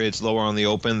fashion, trades lower on the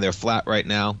open. They're flat right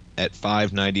now at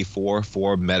 $5.94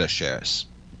 for Meta shares.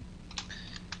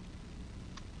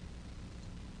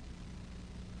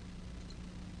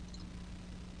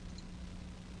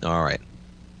 All right.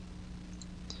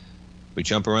 We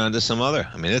jump around to some other.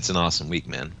 I mean, it's an awesome week,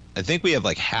 man. I think we have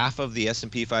like half of the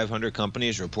S&P 500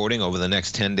 companies reporting over the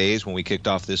next 10 days when we kicked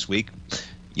off this week.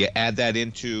 You add that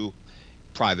into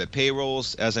private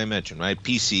payrolls, as I mentioned, right?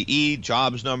 PCE,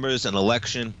 jobs numbers, an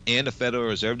election, and a Federal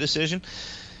Reserve decision.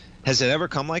 Has it ever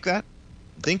come like that?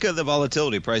 Think of the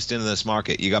volatility priced into this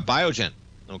market. You got Biogen,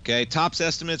 okay? Tops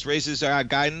estimates raises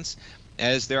guidance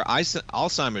as their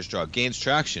Alzheimer's drug gains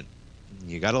traction.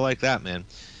 You got to like that, man.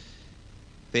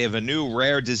 They have a new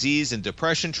rare disease and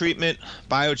depression treatment.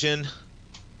 Biogen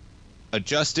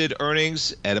adjusted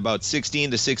earnings at about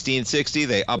 16 to 16.60.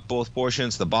 They up both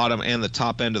portions, the bottom and the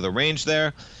top end of the range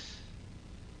there.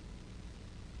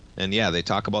 And yeah, they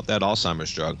talk about that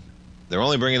Alzheimer's drug. They're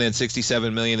only bringing in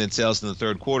 $67 million in sales in the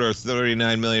third quarter,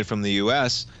 $39 million from the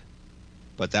U.S.,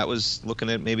 but that was looking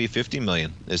at maybe $50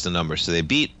 million is the number. So they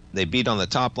beat on the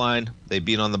top line. They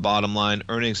beat on the bottom line.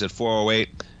 Earnings at 408.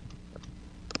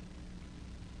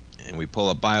 And we pull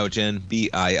up Biogen.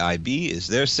 BIIB is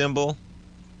their symbol.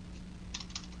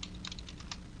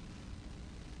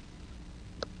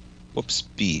 Whoops,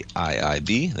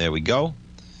 BIIB. There we go.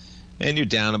 And you're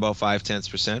down about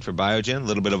 0.5% for Biogen. A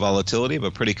little bit of volatility,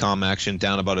 but pretty calm action,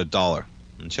 down about $1.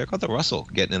 And check out the Russell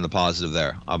getting in the positive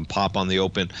there. Pop on the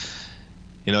open.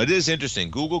 It is interesting.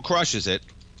 Google crushes it,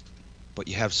 but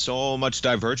you have so much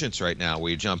divergence right now where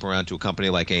you jump around to a company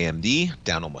like AMD,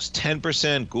 down almost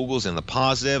 10%. Google's in the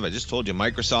positive. I just told you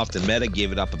Microsoft and Meta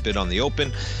gave it up a bit on the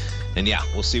open. And yeah,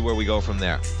 we'll see where we go from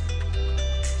there.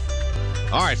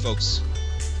 All right, folks.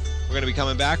 We're going to be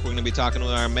coming back. We're going to be talking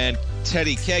with our man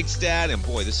Teddy Kegstad. And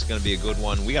boy, this is going to be a good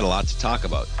one. We got a lot to talk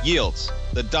about. Yields,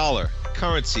 the dollar,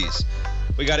 currencies.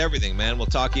 We got everything, man. We'll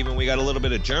talk even. We got a little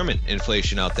bit of German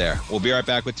inflation out there. We'll be right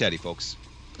back with Teddy, folks.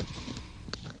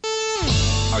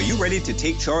 Are you ready to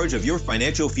take charge of your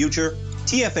financial future?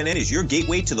 TFNN is your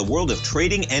gateway to the world of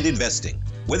trading and investing.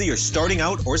 Whether you're starting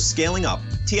out or scaling up,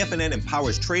 TFNN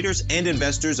empowers traders and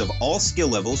investors of all skill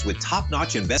levels with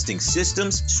top-notch investing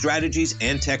systems, strategies,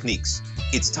 and techniques.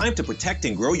 It's time to protect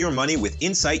and grow your money with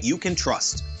insight you can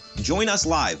trust. Join us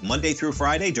live Monday through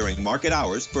Friday during market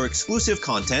hours for exclusive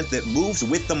content that moves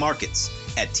with the markets.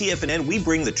 At TFNN, we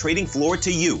bring the trading floor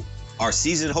to you. Our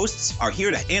seasoned hosts are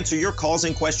here to answer your calls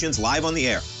and questions live on the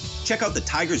air. Check out the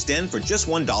Tiger's Den for just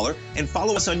 $1 and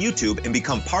follow us on YouTube and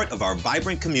become part of our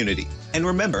vibrant community. And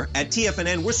remember, at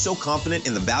TFNN, we're so confident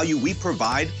in the value we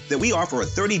provide that we offer a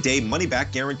 30-day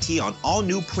money-back guarantee on all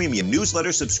new premium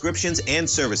newsletter subscriptions and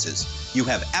services. You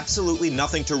have absolutely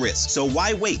nothing to risk, so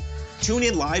why wait? Tune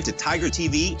in live to Tiger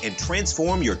TV and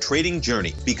transform your trading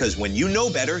journey, because when you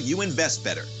know better, you invest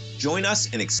better. Join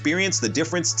us and experience the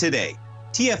difference today.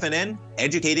 TFNN,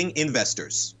 educating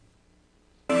investors.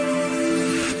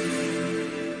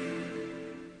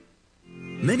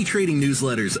 Many trading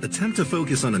newsletters attempt to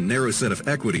focus on a narrow set of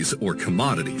equities or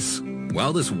commodities.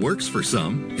 While this works for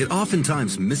some, it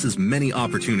oftentimes misses many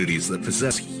opportunities that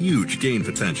possess huge gain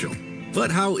potential. But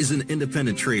how is an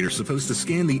independent trader supposed to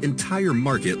scan the entire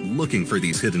market looking for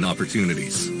these hidden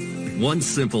opportunities? One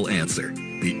simple answer: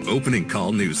 the Opening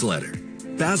Call newsletter.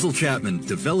 Basil Chapman,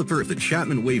 developer of the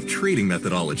Chapman Wave trading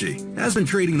methodology, has been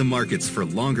trading the markets for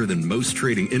longer than most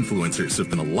trading influencers have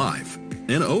been alive.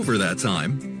 And over that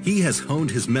time, he has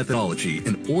honed his methodology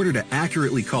in order to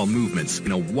accurately call movements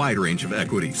in a wide range of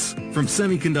equities, from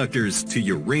semiconductors to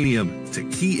uranium to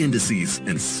key indices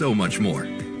and so much more.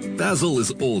 Basil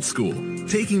is old school,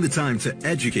 taking the time to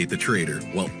educate the trader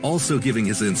while also giving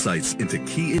his insights into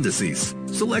key indices,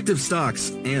 selective stocks,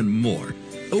 and more.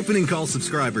 Opening Call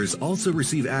subscribers also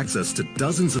receive access to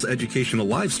dozens of educational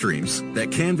live streams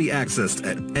that can be accessed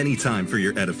at any time for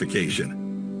your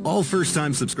edification. All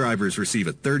first-time subscribers receive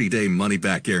a 30-day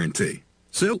money-back guarantee.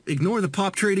 So ignore the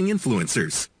pop trading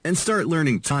influencers and start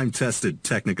learning time-tested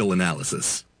technical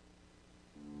analysis.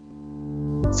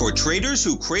 For traders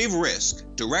who crave risk,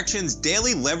 Direxion's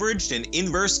daily leveraged and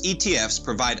inverse ETFs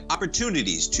provide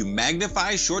opportunities to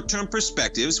magnify short-term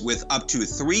perspectives with up to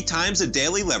 3 times a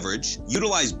daily leverage,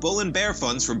 utilize bull and bear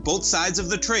funds from both sides of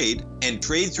the trade, and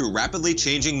trade through rapidly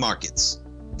changing markets.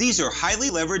 These are highly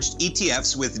leveraged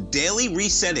ETFs with daily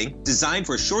resetting designed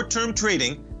for short-term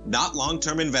trading, not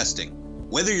long-term investing.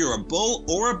 Whether you're a bull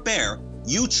or a bear,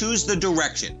 you choose the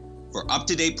Direxion. For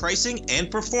up-to-date pricing and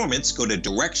performance, go to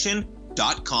Direxion.com.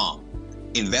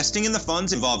 Investing in the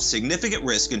funds involves significant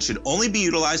risk and should only be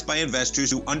utilized by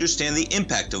investors who understand the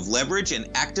impact of leverage and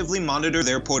actively monitor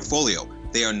their portfolio.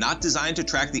 They are not designed to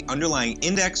track the underlying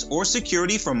index or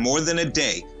security for more than a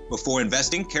day. Before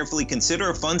investing, carefully consider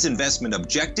a fund's investment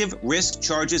objective, risk,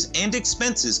 charges, and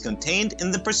expenses contained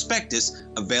in the prospectus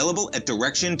available at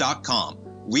Direxion.com.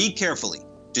 Read carefully.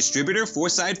 Distributor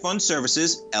Foreside Fund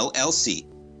Services, LLC.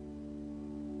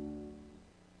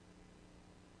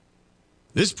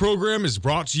 This program is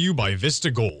brought to you by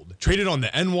Vista Gold, traded on the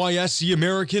NYSE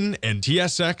American and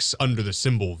TSX under the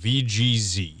symbol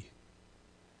VGZ.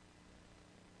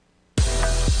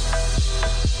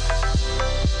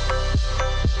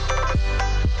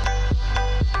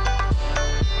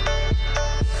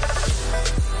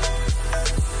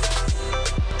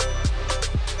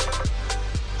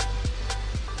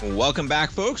 Welcome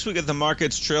back, folks. We got the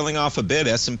markets trailing off a bit.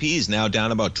 S&P is now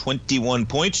down about 21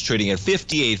 points, trading at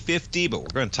 58.50, but we're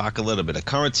going to talk a little bit of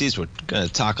currencies. We're going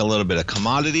to talk a little bit of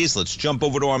commodities. Let's jump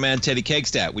over to our man, Teddy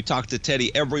Kegstad. We talk to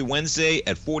Teddy every Wednesday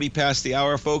at 40 past the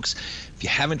hour, folks. If you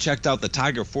haven't checked out the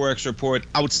Tiger Forex Report,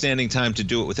 outstanding time to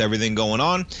do it with everything going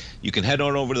on. You can head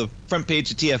on over to the front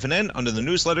page of TFNN under the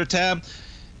newsletter tab.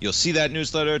 You'll see that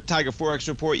newsletter, Tiger Forex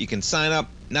Report. You can sign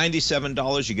up,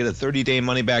 $97. You get a 30-day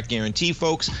money-back guarantee,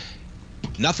 folks.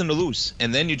 Nothing to lose.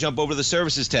 And then you jump over to the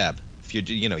services tab. If you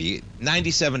get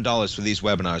 $97 for these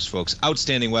webinars, folks.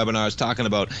 Outstanding webinars talking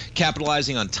about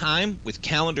capitalizing on time with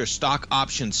calendar stock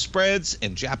option spreads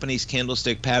and Japanese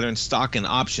candlestick pattern stock and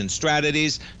option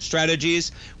strategies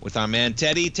with our man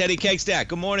Teddy. Teddy Kegstad,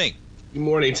 good morning. Good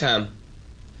morning, Tom.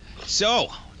 So,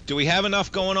 do we have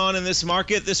enough going on in this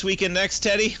market this week and next,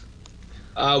 Teddy?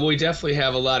 We definitely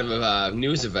have a lot of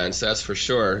news events, that's for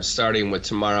sure, starting with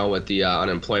tomorrow with the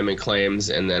unemployment claims,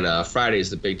 and then Friday's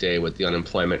the big day with the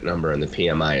unemployment number and the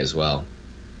PMI as well.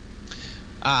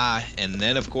 And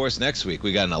then, of course, next week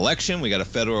we got an election, we got a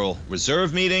Federal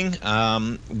Reserve meeting.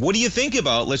 What do you think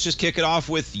about, let's just kick it off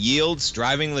with yields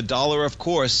driving the dollar, of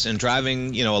course, and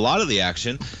driving, a lot of the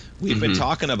action. We've been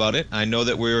talking about it. I know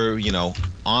that we're,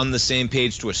 on the same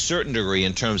page to a certain degree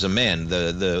in terms of,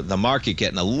 the market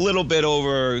getting a little bit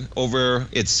over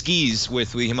its skis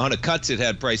with the amount of cuts it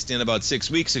had priced in about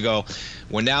 6 weeks ago.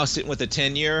 We're now sitting with a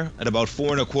 10-year at about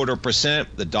 4.25%.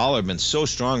 The dollar has been so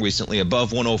strong recently,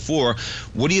 above 104.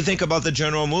 What do you think about the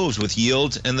general moves with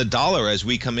yield and the dollar as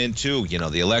we come into,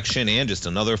 the election and just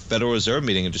another Federal Reserve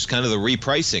meeting and just kind of the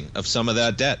repricing of some of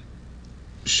that debt?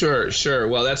 Sure.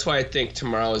 Well, that's why I think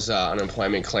tomorrow's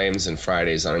unemployment claims and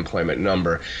Friday's unemployment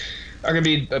number are going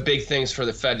to be big things for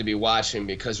the Fed to be watching,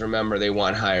 because remember, they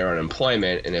want higher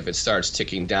unemployment, and if it starts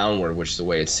ticking downward, which is the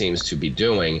way it seems to be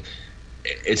doing,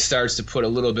 it starts to put a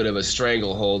little bit of a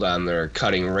stranglehold on their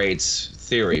cutting rates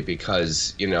theory,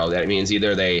 because, that means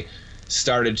either they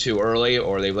started too early,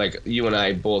 or they, like you and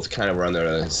I both kind of were on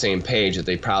the same page that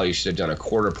they probably should have done a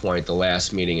quarter point the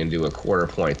last meeting and do a quarter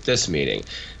point this meeting.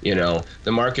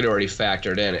 The market already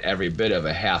factored in every bit of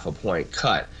a half a point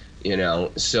cut,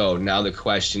 so now the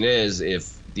question is,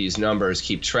 if these numbers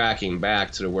keep tracking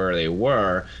back to where they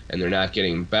were and they're not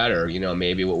getting better,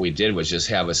 maybe what we did was just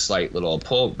have a slight little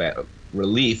pullback,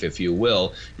 relief, if you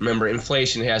will. Remember,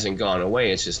 inflation hasn't gone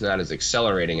away. It's just not as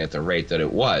accelerating at the rate that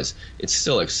it was. It's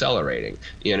still accelerating,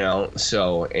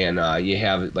 So, and you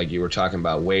have, like you were talking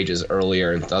about, wages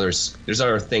earlier, and there's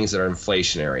other things that are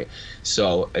inflationary.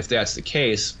 So if that's the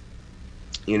case,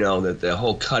 that the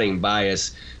whole cutting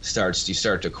bias you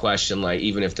start to question, like,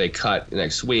 even if they cut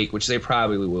next week, which they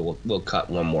probably will cut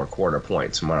one more quarter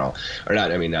point tomorrow, or not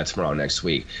tomorrow, next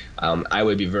week. I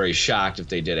would be very shocked if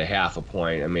they did a half a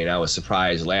point. I mean, I was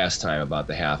surprised last time about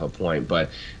the half a point, but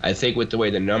I think with the way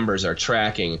the numbers are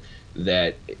tracking,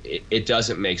 that it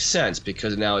doesn't make sense,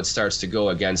 because now it starts to go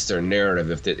against their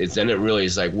narrative. Then it really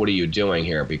is like, what are you doing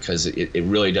here? Because it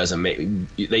really doesn't make.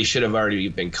 They should have already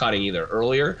been cutting either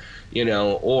earlier,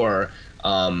 or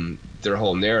their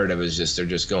whole narrative is they're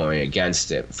just going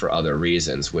against it for other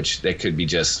reasons, which they could be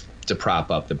just to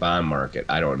prop up the bond market.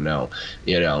 I don't know,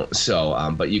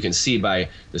 So, but you can see by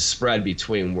the spread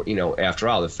between, after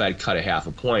all, the Fed cut a half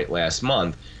a point last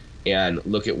month. And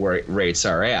look at where rates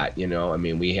are at.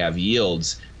 We have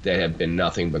yields that have been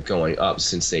nothing but going up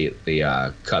since they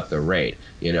cut the rate.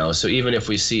 So even if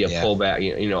we see a pullback,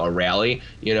 a rally,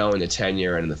 in the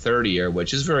 10-year and the 30-year,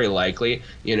 which is very likely,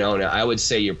 now I would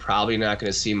say you're probably not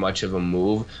going to see much of a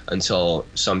move until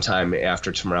sometime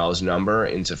after tomorrow's number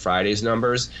into Friday's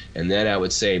numbers, and then I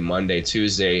would say Monday,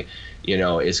 Tuesday,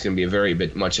 it's going to be a very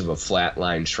bit much of a flat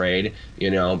line trade.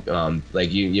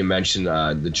 Like you mentioned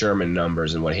the German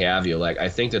numbers and what have you. Like, I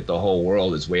think that the whole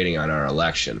world is waiting on our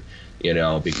election,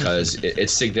 because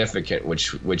it's significant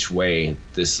which way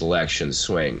this election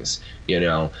swings.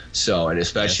 So, and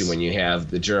especially when you have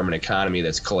the German economy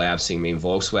that's collapsing. I mean,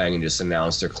 Volkswagen just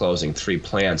announced they're closing 3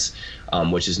 plants,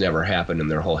 which has never happened in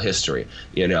their whole history.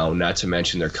 Not to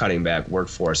mention they're cutting back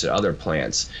workforce at other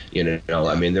plants.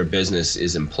 I mean, their business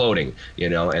is imploding.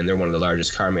 And they're one of the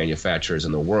largest car manufacturers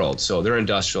in the world. So their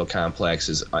industrial complex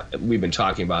is, we've been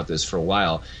talking about this for a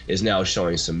while, is now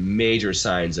showing some major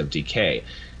signs of decay.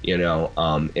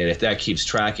 And if that keeps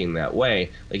tracking that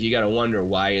way, like, you got to wonder,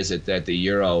 why is it that the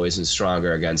euro isn't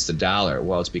stronger against the dollar?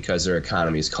 Well, it's because their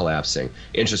economy is collapsing.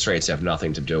 Interest rates have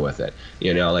nothing to do with it.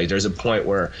 Like, there's a point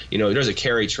where, there's a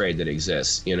carry trade that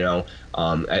exists, and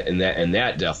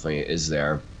that definitely is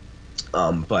there.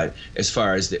 But as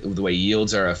far as the way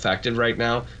yields are affected right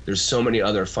now, there's so many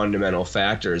other fundamental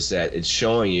factors that it's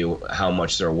showing you how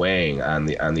much they're weighing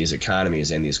on these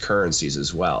economies and these currencies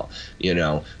as well.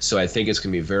 So I think it's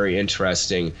going to be very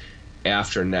interesting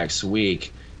after next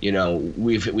week.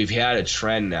 We've had a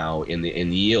trend now in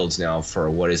yields now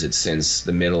for since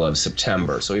the middle of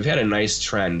September. So we've had a nice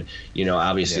trend.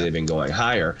 Obviously they've been going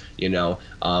higher.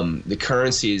 The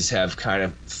currencies have kind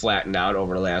of flattened out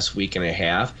over the last week and a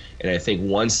half, and I think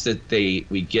once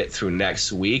we get through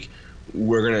next week,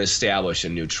 we're going to establish a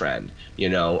new trend.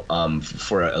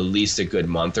 For at least a good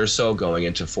month or so going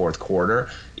into fourth quarter.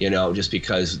 Just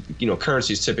because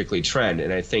currencies typically trend,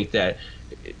 and I think that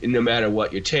no matter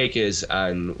what your take is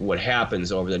on what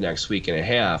happens over the next week and a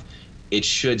half, it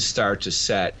should start to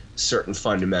set certain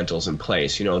fundamentals in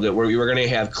place, that we're going to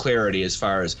have clarity as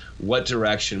far as what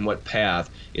direction, what path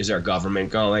is our government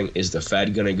going, is the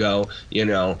Fed going to go,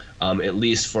 at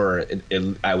least for,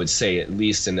 I would say, at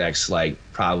least the next,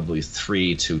 probably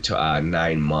 3 to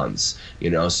 9 months,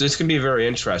 so this can be very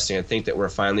interesting. I think that we're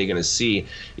finally going to see,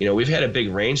 we've had a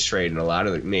big range trade in a lot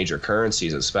of the major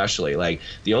currencies, especially, like,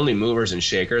 the only movers and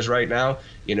shakers right now,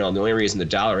 the only reason the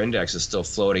dollar index is still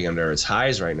floating under its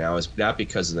highs right now is not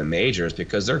because of the majors,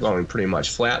 because they're going pretty much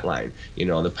flatline.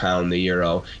 The pound, the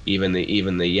euro, even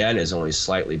the yen is only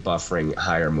slightly buffering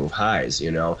higher move highs.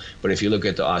 But if you look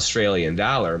at the Australian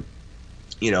dollar,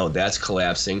 that's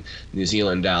collapsing. New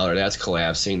Zealand dollar, that's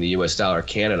collapsing. The U.S. dollar,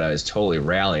 Canada is totally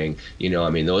rallying.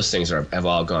 Those things have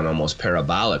all gone almost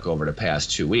parabolic over the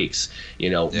past 2 weeks,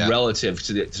 relative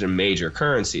to the major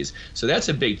currencies. So that's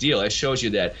a big deal. It shows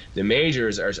you that the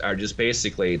majors are just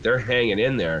basically, they're hanging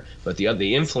in there, but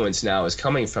the influence now is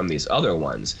coming from these other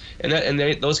ones. And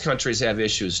those countries have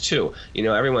issues too.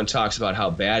 Everyone talks about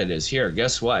how bad it is here.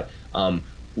 Guess what?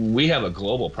 We have a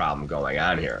global problem going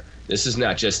on here. This is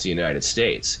not just the United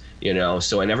States,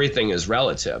 so, and everything is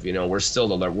relative. We're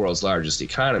still the world's largest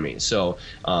economy. So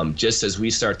just as we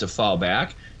start to fall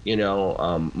back,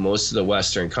 most of the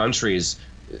Western countries,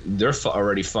 they're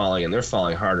already falling, and they're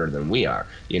falling harder than we are.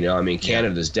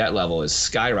 Canada's debt level is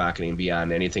skyrocketing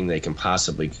beyond anything they can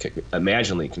possibly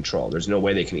imaginably control. There's no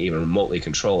way they can even remotely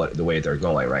control it the way they're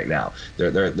going right now.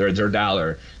 Their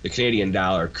dollar, the Canadian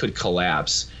dollar, could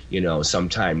collapse,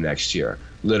 sometime next year.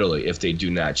 Literally, if they do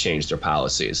not change their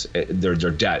policies. Their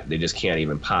debt, they just can't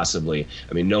even possibly,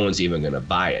 no one's even going to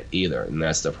buy it either, and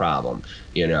that's the problem,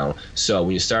 So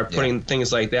when you start putting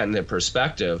things like that into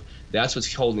perspective, that's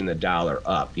what's holding the dollar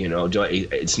up,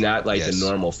 It's not like the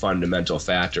normal fundamental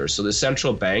factors. So the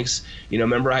central banks,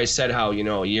 remember I said how,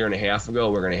 a year and a half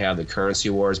ago we're going to have the currency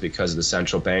wars because of the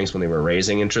central banks when they were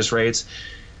raising interest rates?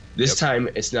 This time,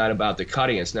 it's not about the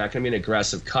cutting. It's not going to be an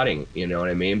aggressive cutting, you know what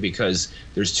I mean? Because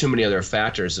there's too many other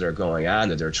factors that are going on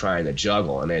that they're trying to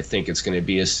juggle. And I think it's going to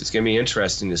be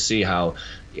interesting to see how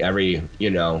every,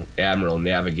 admiral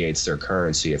navigates their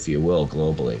currency, if you will,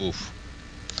 globally. Oof.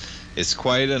 It's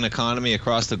quite an economy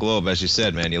across the globe, as you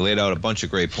said, man. You laid out a bunch of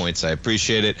great points. I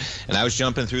appreciate it. And I was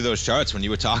jumping through those charts when you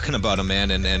were talking about them,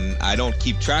 man, and I don't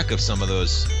keep track of some of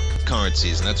those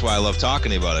currencies, and that's why I love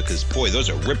talking about it, because, boy, those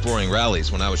are rip-roaring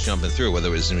rallies when I was jumping through, whether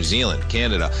it was New Zealand,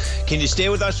 Canada. Can you stay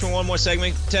with us for one more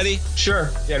segment, Teddy? Sure.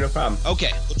 Yeah, no problem.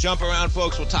 Okay. We'll jump around,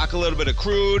 folks. We'll talk a little bit of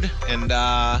crude, and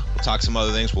we'll talk some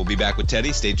other things. We'll be back with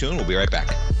Teddy. Stay tuned. We'll be right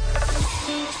back.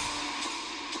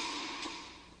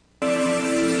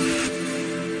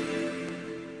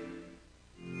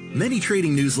 Many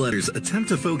trading newsletters attempt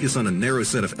to focus on a narrow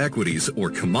set of equities or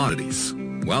commodities.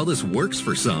 While this works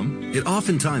for some, it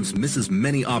oftentimes misses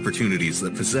many opportunities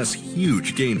that possess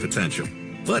huge gain potential.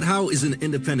 But how is an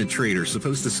independent trader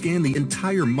supposed to scan the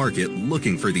entire market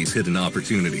looking for these hidden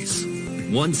opportunities?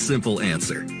 One simple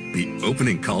answer: the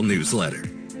opening call newsletter.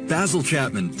 Basil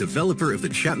Chapman, developer of the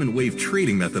Chapman Wave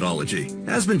trading methodology,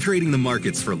 has been trading the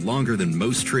markets for longer than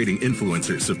most trading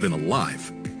influencers have been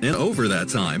alive. And over that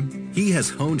time, he has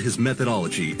honed his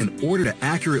methodology in order to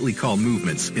accurately call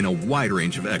movements in a wide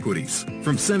range of equities,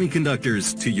 from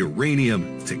semiconductors to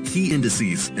uranium to key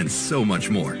indices and so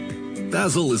much more.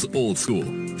 Basil is old school,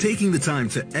 taking the time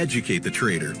to educate the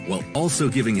trader while also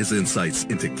giving his insights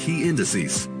into key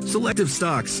indices, selective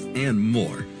stocks, and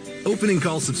more. Opening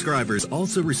call subscribers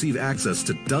also receive access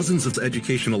to dozens of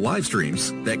educational live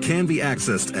streams that can be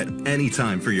accessed at any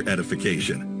time for your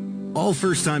edification. All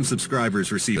first-time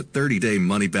subscribers receive a 30-day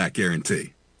money-back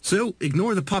guarantee. So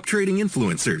ignore the pop trading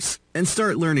influencers and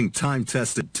start learning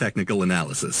time-tested technical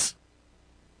analysis.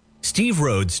 Steve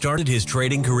Rhodes started his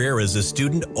trading career as a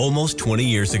student almost 20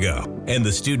 years ago, and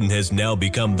the student has now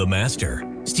become the master.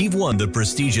 Steve won the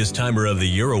prestigious Timer of the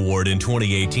Year award in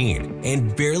 2018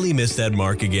 and barely missed that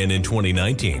mark again in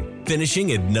 2019,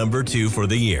 finishing at number 2 for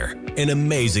the year. An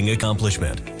amazing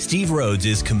accomplishment. Steve Rhodes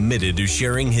is committed to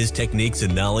sharing his techniques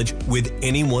and knowledge with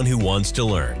anyone who wants to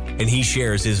learn, and he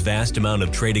shares his vast amount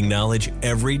of trading knowledge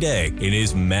every day in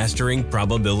his Mastering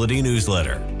Probability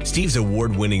newsletter. Steve's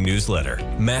award-winning newsletter,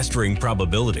 Mastering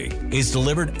Probability, is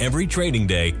delivered every trading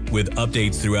day with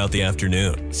updates throughout the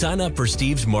afternoon. Sign up for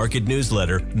Steve's market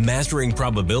newsletter, Mastering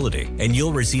Probability, and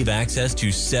you'll receive access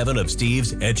to 7 of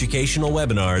Steve's educational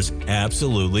webinars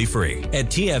absolutely free. At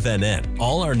TFNN,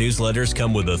 all our newsletters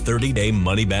come with a 30-day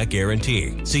money-back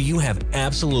guarantee, so you have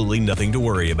absolutely nothing to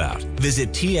worry about.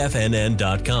 Visit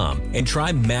TFNN.com and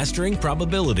try Mastering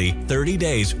Probability 30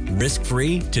 days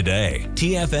risk-free today.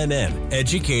 TFNN,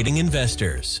 educating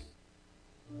investors.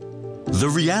 The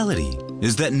reality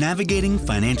is that navigating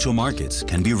financial markets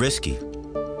can be risky.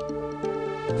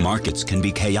 Markets can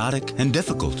be chaotic and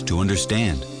difficult to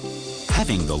understand.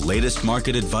 Having the latest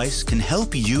market advice can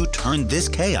help you turn this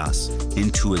chaos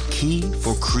into a key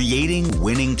for creating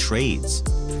winning trades.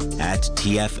 At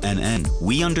TFNN,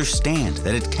 we understand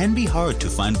that it can be hard to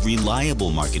find reliable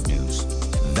market news.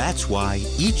 That's why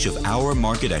each of our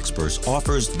market experts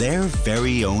offers their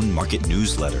very own market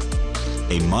newsletter,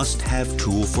 a must-have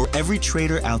tool for every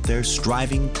trader out there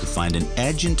striving to find an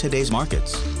edge in today's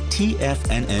markets.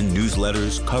 TFNN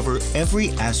newsletters cover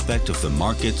every aspect of the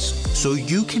markets so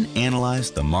you can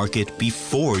analyze the market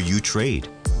before you trade.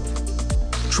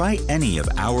 Try any of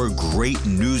our great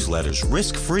newsletters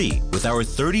risk-free with our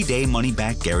 30-day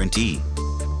money-back guarantee.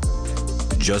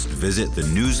 Just visit the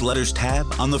Newsletters tab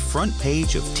on the front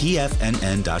page of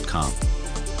TFNN.com.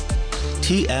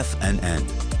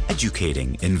 TFNN,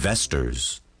 educating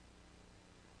investors.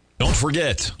 Don't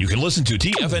forget, you can listen to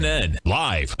TFNN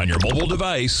live on your mobile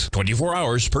device 24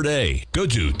 hours per day. Go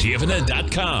to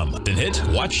TFNN.com, then hit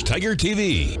Watch Tiger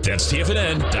TV. That's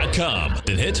TFNN.com,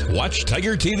 then hit Watch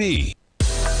Tiger TV.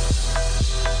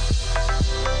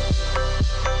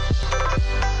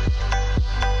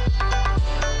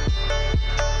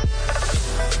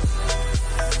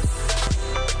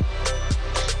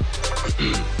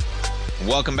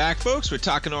 Welcome back, folks. We're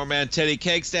talking to our man Teddy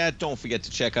Kegstad. Don't forget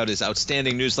to check out his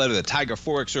outstanding newsletter, the Tiger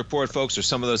Forex Report, folks, or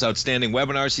some of those outstanding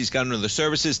webinars he's got under the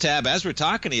services tab. As we're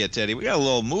talking to you, Teddy, we got a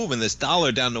little move in this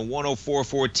dollar down to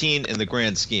 104.14 in the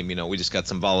grand scheme. You know, we just got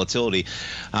some volatility.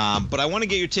 But I want to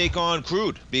get your take on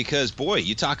crude because, boy,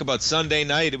 you talk about Sunday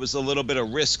night. It was a little bit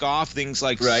of risk off. Things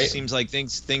like seems like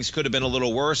things could have been a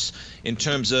little worse in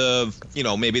terms of, you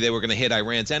know, maybe they were going to hit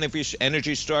Iran's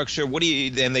energy structure.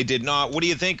 And they did not. What do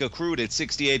you think of crude at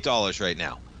 $68 right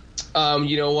now?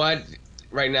 You know what?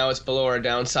 right now it's below our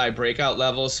downside breakout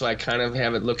level, so I kind of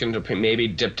have it looking to maybe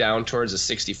dip down towards a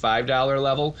 $65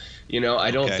 level.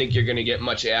 I don't think you're going to get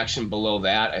much action below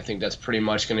that. I think that's pretty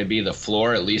much going to be the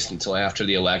floor, at least until after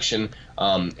the election.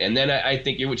 And then I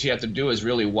think what you have to do is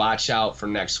really watch out for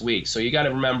next week. So you got to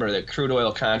remember that crude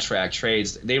oil contract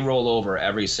trades, they roll over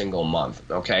every single month,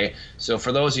 okay? So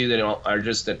for those of you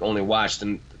that only watch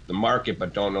the market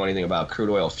but don't know anything about crude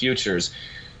oil futures,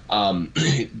 when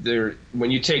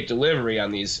you take delivery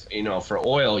on these, for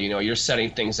oil, you're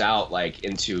setting things out like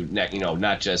into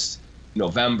not just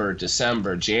November,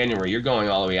 December, January. You're going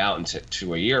all the way out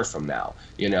into a year from now.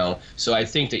 So I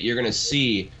think that you're going to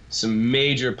see some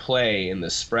major play in the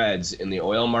spreads in the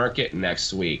oil market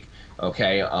next week.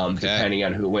 Okay, depending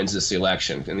on who wins this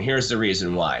election. And here's the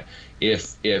reason why.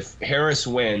 If Harris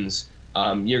wins,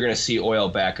 you're going to see oil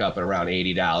back up at around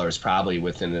 $80, probably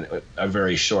within a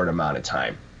very short amount of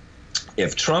time.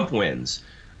 If Trump wins,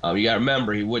 you got to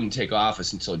remember he wouldn't take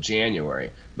office until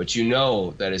January. But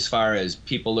that as far as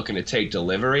people looking to take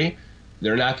delivery,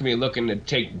 they're not going to be looking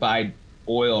to buy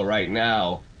oil right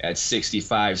now at $65,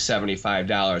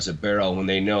 $75 a barrel when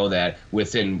they know that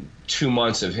within 2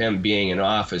 months of him being in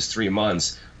office, 3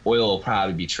 months, oil will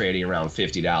probably be trading around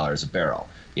 $50 a barrel.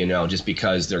 Just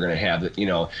because they're going to have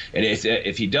and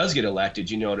if he does get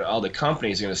elected, all the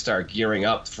companies are going to start gearing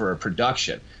up for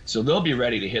production. So they'll be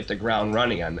ready to hit the ground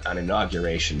running on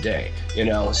Inauguration Day,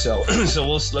 So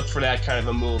we'll look for that kind of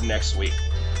a move next week.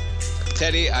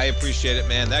 Teddy, I appreciate it,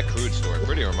 man. That crude story,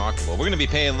 pretty remarkable. We're going to be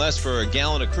paying less for a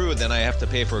gallon of crude than I have to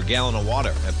pay for a gallon of water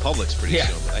at Publix pretty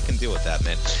soon. I can deal with that,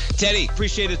 man. Teddy,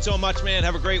 appreciate it so much, man.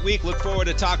 Have a great week. Look forward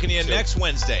to talking to you next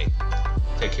Wednesday.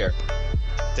 Take care.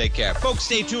 Take care. Folks,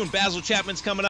 stay tuned. Basil Chapman's coming up.